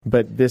 Mm-hmm.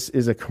 But this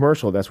is a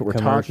commercial. That's what we're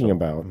talking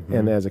about. Mm-hmm.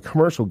 And as a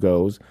commercial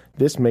goes,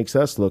 this makes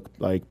us look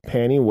like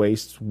panty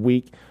waists,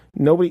 weak.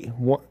 Nobody,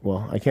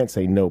 well, I can't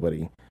say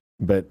nobody,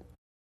 but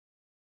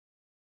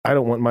I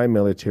don't want my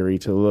military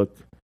to look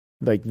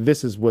like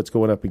this is what's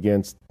going up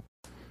against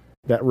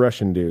that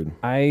Russian dude.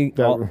 I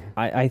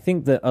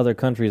think that other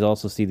countries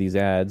also see these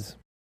ads.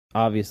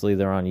 Obviously,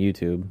 they're on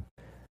YouTube.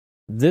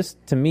 This,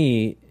 to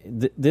me,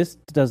 this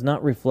does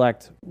not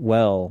reflect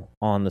well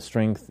on the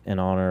strength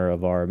and honor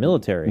of our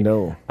military.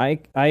 No.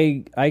 I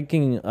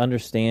can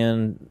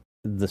understand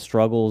the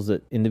struggles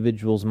that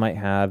individuals might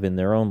have in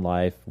their own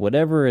life,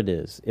 whatever it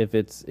is. If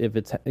it's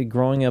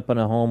growing up in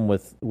a home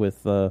with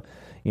with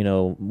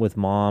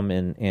mom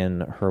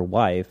and her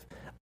wife,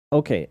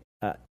 okay,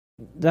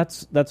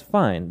 that's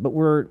fine. But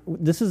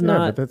that's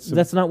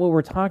not what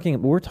we're talking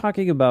about. We're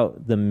talking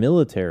about the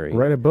military.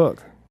 Write a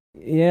book.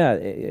 Yeah,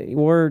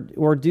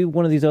 or do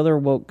one of these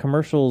other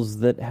commercials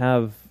that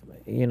have,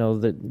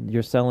 that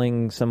you're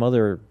selling some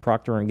other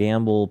Procter and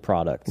Gamble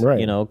product,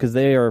 right? Because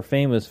they are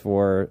famous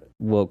for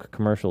woke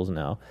commercials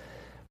now.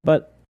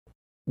 But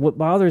what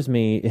bothers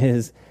me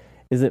is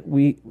that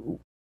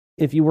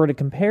if you were to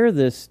compare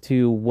this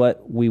to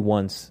what we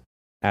once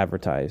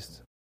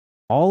advertised,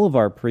 all of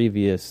our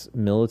previous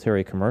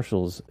military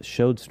commercials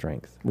showed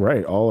strength.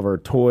 Right, all of our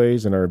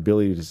toys and our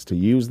abilities to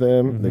use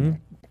them, Mm-hmm. the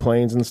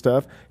planes and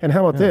stuff. And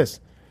how about this?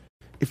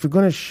 If you're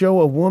going to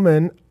show a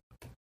woman,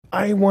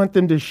 I want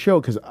them to show,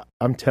 because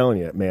I'm telling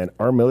you, man,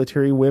 our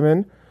military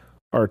women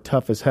are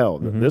tough as hell.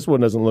 Mm-hmm. This one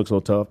doesn't look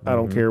so tough. I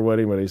don't care what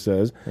anybody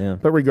says. Yeah.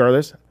 But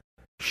regardless,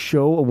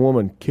 show a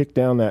woman kick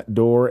down that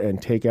door and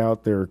take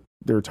out their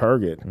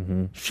target.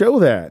 Mm-hmm. Show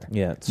that.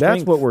 Yeah,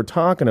 that's what we're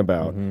talking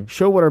about. Mm-hmm.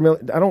 Show what our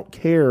I don't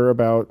care.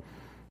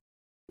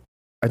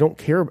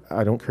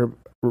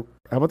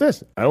 How about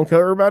this? I don't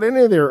care about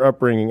any of their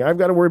upbringing. I've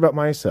got to worry about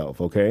myself,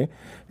 okay?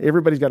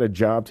 Everybody's got a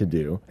job to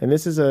do. And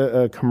this is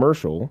a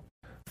commercial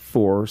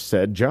for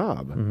said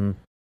job. Mm-hmm.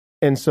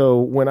 And so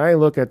when I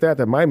look at that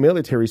my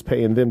military's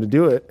paying them to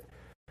do it,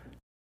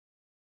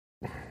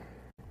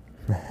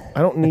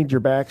 I don't need your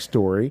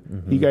backstory.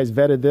 Mm-hmm. You guys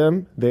vetted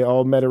them. They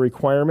all met a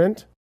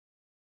requirement.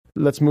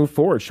 Let's move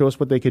forward. Show us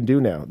what they can do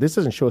now. This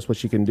doesn't show us what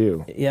she can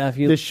do. Yeah,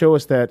 This show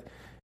us that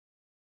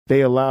they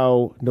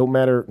allow, no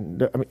matter,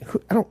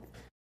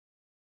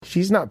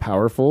 she's not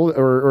powerful,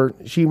 or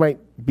she might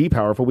be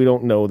powerful. We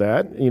don't know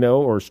that,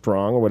 or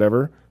strong or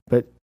whatever,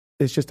 but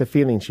it's just a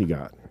feeling she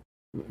got.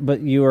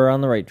 But you are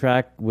on the right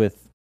track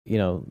with,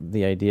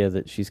 the idea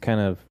that she's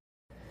kind of,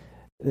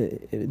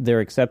 they're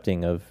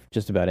accepting of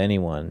just about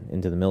anyone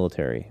into the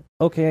military.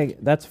 Okay,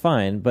 that's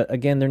fine. But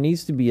again, there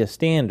needs to be a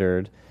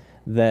standard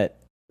that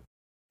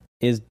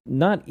is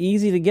not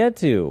easy to get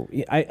to.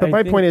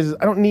 My point is,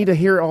 I don't need to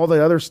hear all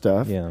the other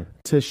stuff Yeah.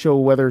 to show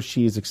whether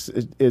she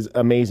is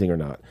amazing or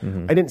not.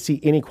 Mm-hmm. I didn't see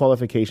any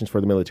qualifications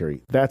for the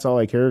military. That's all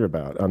I cared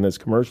about on this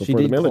commercial She for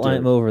the did military.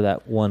 climb over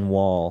that one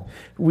wall.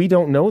 We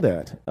don't know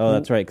that. Oh,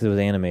 that's right, because it was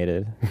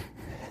animated.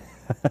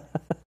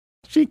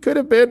 She could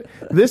have been.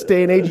 This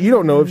day and age, you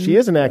don't know if she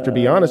is an actor.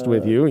 Be honest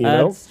with you. You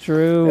know, that's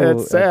true.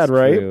 That's sad,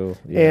 right? True.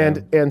 Yeah.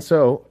 And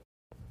so,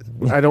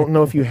 I don't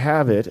know if you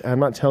have it. I'm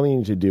not telling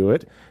you to do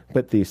it,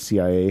 but the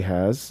CIA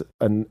has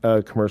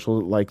a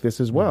commercial like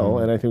this as well,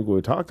 and I think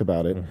we talked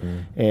about it.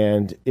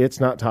 And it's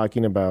not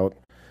talking about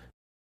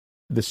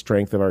the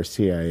strength of our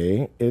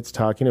CIA. It's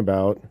talking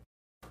about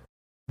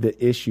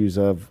the issues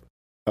of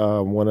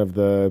one of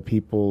the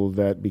people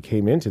that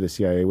became into the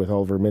CIA with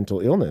all of her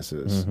mental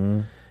illnesses.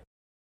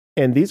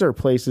 And these are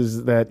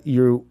places that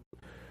you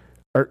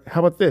are.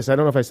 How about this? I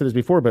don't know if I said this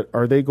before, but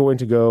are they going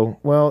to go,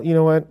 well, you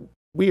know what?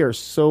 We are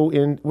so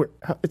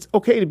it's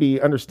okay to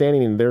be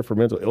understanding and there for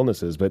mental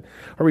illnesses, but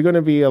are we going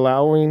to be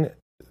allowing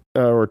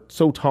or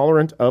so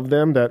tolerant of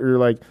them that you're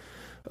like,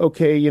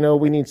 okay, you know,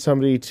 we need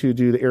somebody to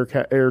do the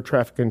air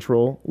traffic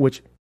control,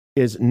 which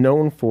is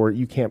known for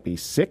you can't be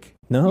sick.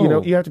 No. You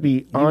know, you have to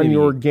be on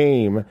your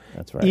game.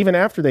 That's right. Even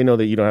after they know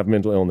that you don't have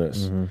mental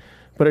illness.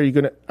 But are you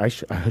going to, I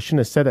shouldn't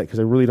have said that because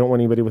I really don't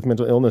want anybody with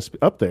mental illness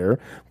up there.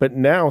 But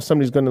now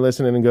somebody's going to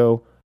listen in and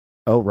go,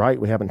 oh, right,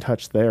 we haven't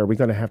touched there. We're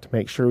going to have to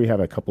make sure we have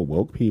a couple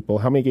woke people.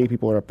 How many gay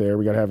people are up there?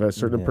 We got to have a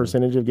certain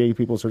percentage of gay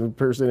people, certain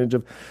percentage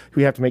of,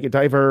 we have to make it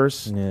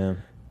diverse. Yeah.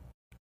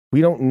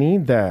 We don't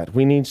need that.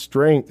 We need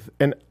strength.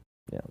 And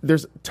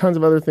there's tons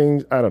of other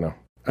things. I don't know.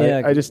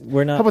 Yeah, I just,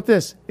 we're not. How about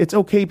this? It's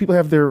okay. People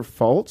have their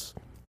faults,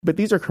 but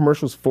these are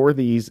commercials for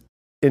these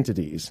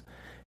entities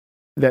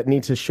that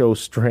need to show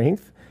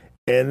strength,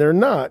 and they're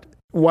not.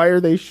 Why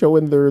are they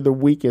showing the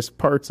weakest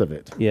parts of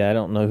it? Yeah, I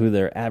don't know who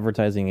their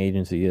advertising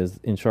agency is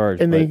in charge.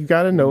 And they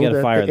got to know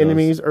that the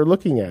enemies are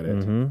looking at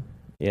it.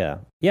 Yeah.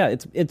 Yeah,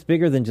 it's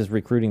bigger than just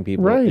recruiting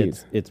people.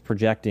 Right. It's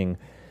projecting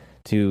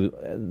to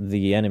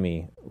the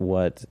enemy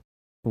what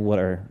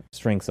our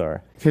strengths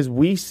are. Because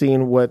we've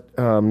seen what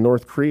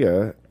North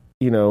Korea,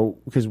 you know,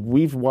 because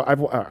I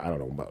don't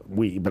know about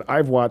but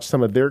I've watched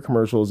some of their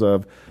commercials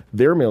of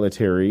their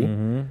military,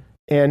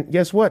 and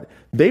guess what?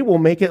 They will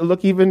make it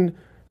look even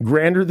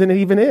grander than it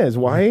even is.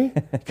 Why?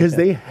 Because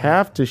they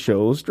have to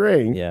show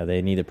strength. Yeah,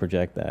 they need to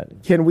project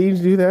that. Can we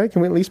do that?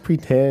 Can we at least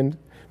pretend?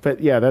 But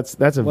yeah, that's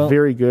a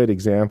very good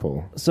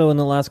example. So in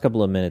the last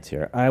couple of minutes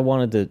here, I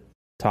wanted to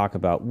talk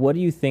about what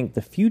do you think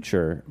the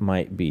future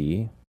might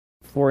be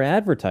for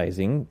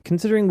advertising,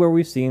 considering where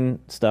we've seen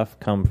stuff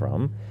come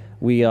from.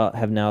 We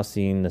have now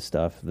seen the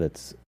stuff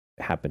that's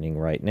happening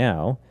right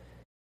now.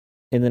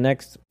 In the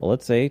next,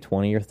 let's say,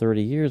 20 or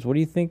 30 years, what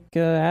do you think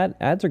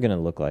ads are going to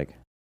look like?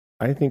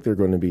 I think they're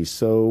going to be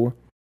so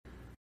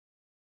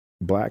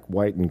black,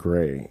 white, and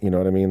gray. You know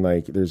what I mean?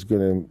 Like there's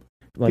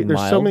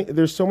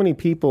so many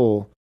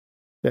people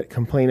that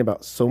complain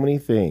about so many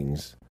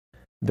things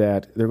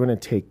that they're going to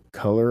take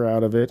color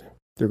out of it.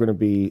 They're going to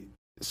be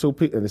so.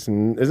 This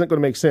isn't going to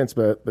make sense,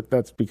 but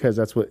that's because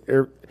that's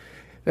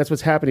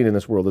what's happening in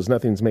this world. Is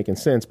nothing's making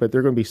sense, but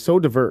they're going to be so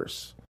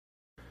diverse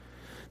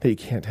that you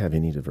can't have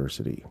any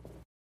diversity.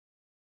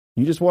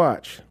 You just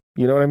watch.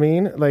 You know what I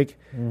mean? Like,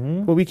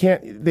 well, we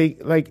can't. They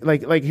like.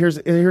 Here's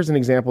an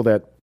example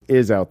that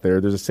is out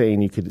there. There's a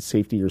saying: you could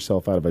safety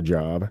yourself out of a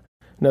job.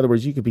 In other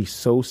words, you could be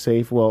so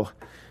safe. Well,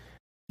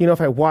 you know,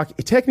 if I walk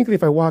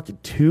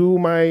to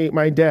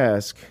my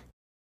desk,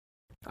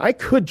 I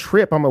could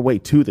trip on my way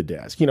to the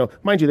desk. You know,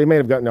 mind you, they may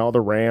have gotten all the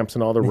ramps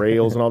and all the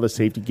rails and all the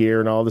safety gear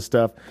and all the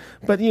stuff.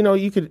 But you know,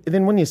 you could.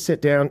 Then when you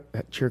sit down,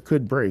 that chair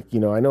could break. You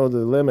know, I know the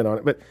limit on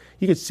it, but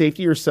you could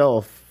safety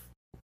yourself.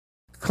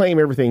 Claim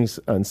everything's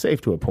unsafe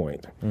to a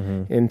point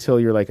until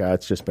you're like,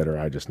 it's just better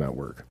I just not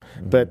work.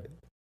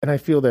 And I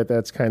feel that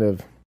that's kind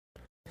of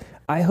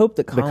I hope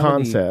that the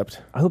concept.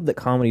 I hope that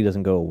comedy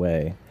doesn't go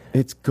away.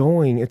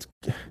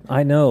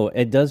 I know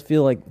it does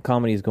feel like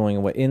comedy is going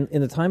away in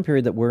the time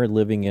period that we're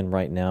living in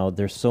right now.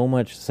 There's so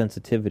much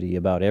sensitivity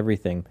about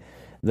everything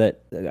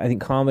that I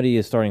think comedy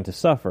is starting to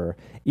suffer.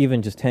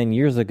 Even just 10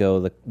 years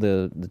ago,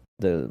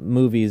 the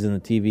movies and the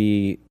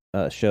TV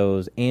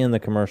shows and the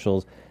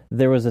commercials,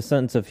 there was a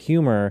sense of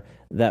humor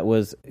that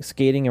was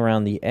skating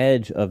around the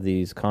edge of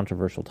these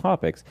controversial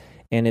topics.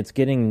 And it's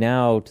getting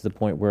now to the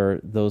point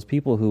where those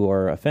people who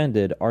are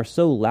offended are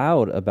so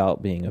loud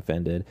about being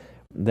offended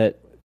that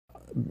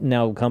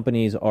now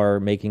companies are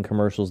making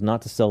commercials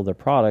not to sell their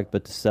product,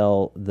 but to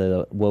sell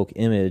the woke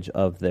image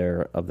of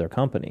their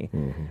company.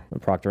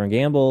 Procter &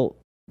 Gamble,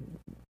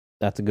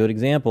 that's a good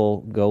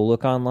example. Go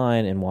look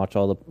online and watch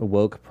all the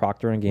woke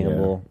Procter &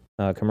 Gamble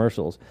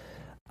commercials.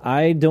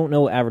 I don't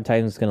know what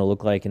advertising is going to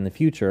look like in the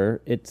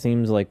future. It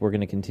seems like we're going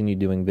to continue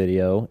doing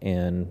video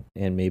and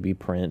maybe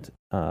print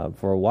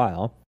for a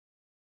while.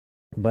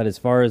 But as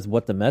far as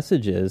what the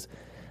message is,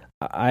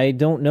 I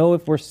don't know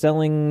if we're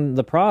selling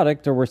the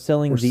product or we're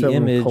selling the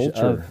image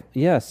culture.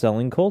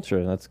 Selling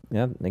culture. That's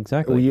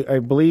exactly. Well, I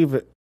believe.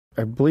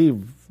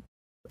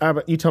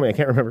 You tell me. I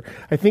can't remember.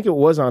 I think it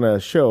was on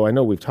a show. I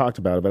know we've talked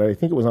about it, but I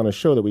think it was on a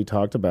show that we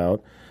talked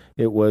about.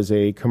 It was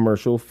a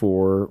commercial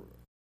for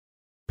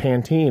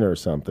Pantene or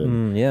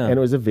something. And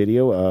it was a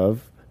video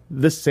of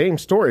the same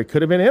story. It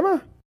could have been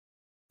Emma.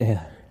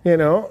 Yeah. You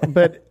know,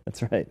 but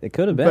that's right. It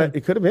could have been. But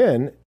it could have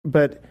been.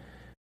 But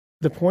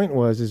the point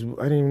is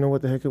I didn't even know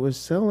what the heck it was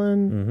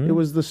selling. Mm-hmm. It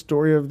was the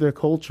story of their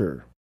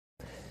culture,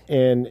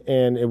 and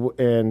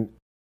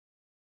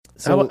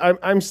so how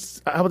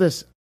about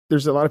this?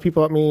 There's a lot of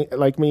people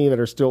like me that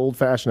are still old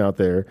fashioned out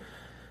there.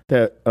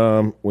 That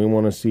we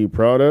want to see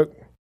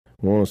product,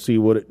 we want to see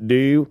what it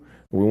do,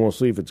 we want to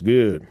see if it's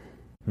good,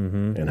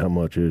 and how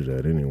much is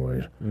that,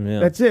 anyways? Yeah.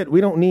 That's it.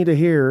 We don't need to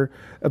hear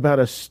about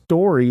a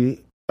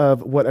story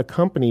of what a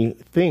company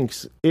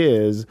thinks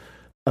is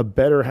a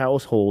better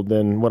household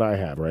than what I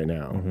have right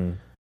now. Mm-hmm.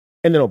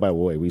 And then, oh, by the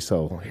way, we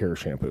sell hair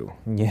shampoo.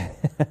 Yeah.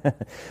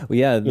 Well,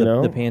 yeah,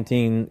 the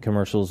Pantene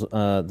commercials,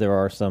 there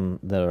are some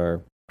that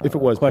are if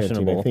it was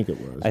questionable. Pantene, I think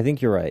it was. I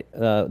think you're right.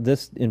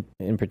 This,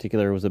 in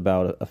particular, was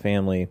about a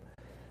family.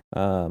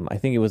 I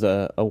think it was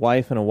a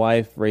wife and a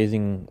wife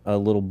raising a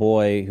little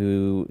boy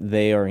who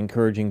they are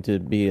encouraging to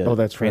be a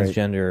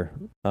transgender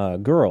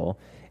girl.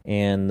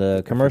 And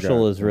the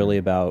commercial is really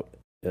about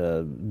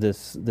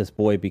this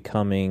boy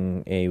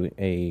becoming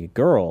a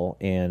girl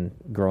and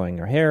growing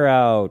her hair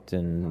out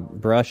and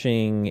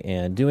brushing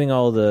and doing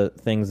all the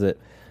things that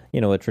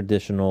a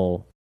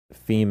traditional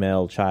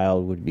female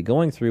child would be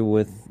going through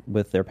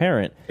with their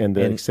parent and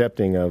the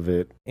accepting of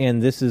it.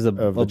 And this is a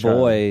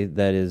boy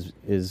that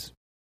is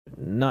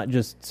not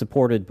just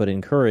supported but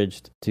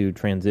encouraged to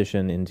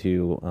transition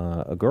into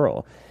a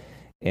girl.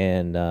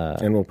 And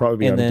we'll probably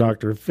be on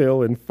Dr.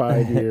 Phil in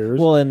 5 years.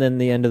 Well, and then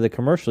the end of the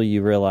commercial,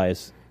 you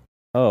realize,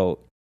 oh,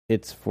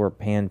 it's for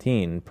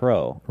Pantene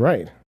Pro.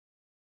 Right.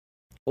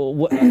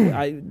 Well,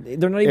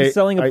 they're not even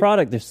selling a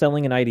product; they're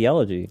selling an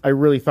ideology. I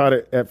really thought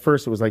at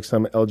first it was like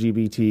some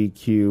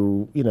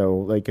LGBTQ,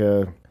 like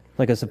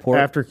a support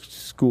after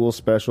school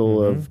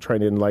special of trying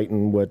to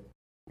enlighten what,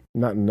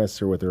 not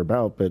necessarily what they're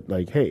about, but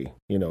like, hey,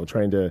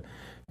 trying to,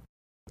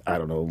 I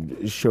don't know,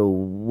 show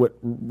what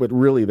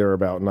really they're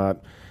about,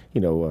 not,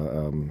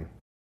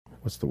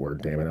 what's the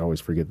word? Damn it, I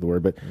always forget the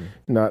word, but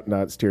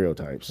not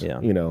stereotypes.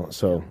 Yeah.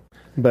 So,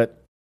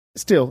 but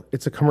still,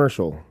 it's a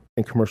commercial.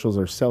 And commercials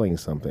are selling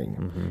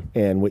something.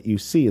 And what you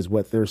see is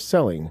what they're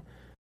selling,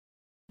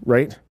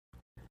 right?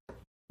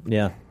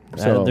 Yeah.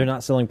 So, they're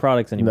not selling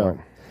products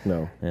anymore.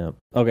 No. Yeah.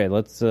 Okay,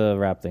 let's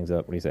wrap things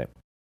up. What do you say?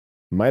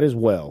 Might as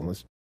well.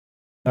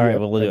 All right,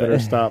 we'll do it. Better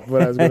stop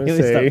what I was going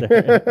to say.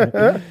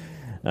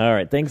 All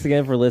right, thanks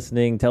again for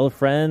listening. Tell a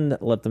friend,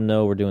 let them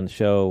know we're doing the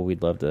show.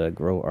 We'd love to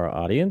grow our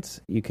audience.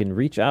 You can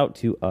reach out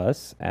to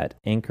us at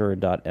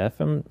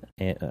anchor.fm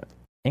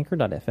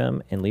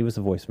and leave us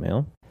a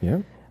voicemail. Yeah.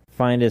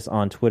 Find us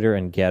on Twitter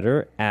and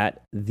Getter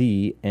at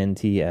the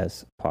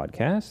NTS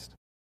Podcast.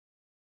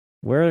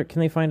 Where can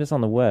they find us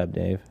on the web,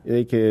 Dave?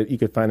 You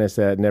could find us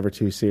at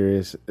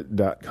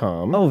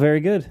nevertooserious.com. Oh,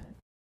 very good.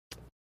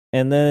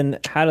 And then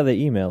how do they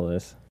email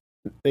us?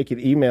 They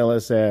could email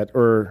us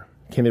or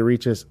can they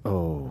reach us?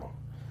 Oh,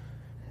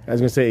 I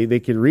was going to say they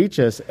could reach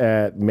us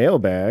at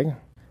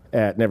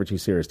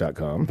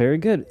mailbag@nevertooserious.com. Very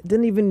good.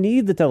 Didn't even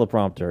need the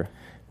teleprompter.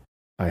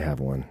 I have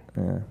one.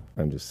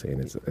 I'm just saying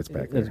it's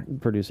back there.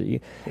 Producer,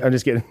 I'm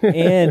just kidding.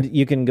 And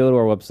you can go to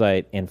our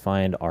website and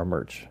find our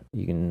merch.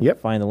 You can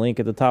find the link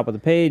at the top of the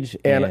page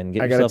and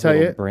get yourself a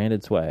little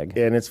branded swag.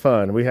 And it's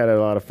fun. We had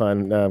a lot of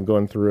fun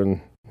going through and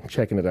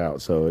checking it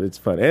out. So it's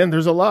fun. And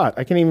there's a lot.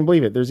 I can't even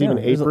believe it. There's even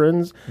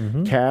aprons,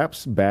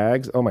 caps,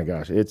 bags. Oh my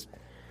gosh. There's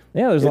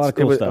a lot of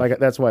cool stuff.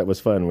 That's why it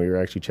was fun. We were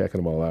actually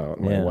checking them all out,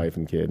 my wife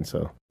and kid.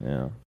 So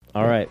yeah.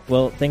 All right.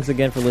 Well, thanks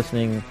again for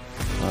listening.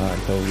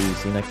 Until we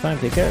see you next time,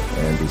 take care.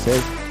 And be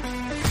safe.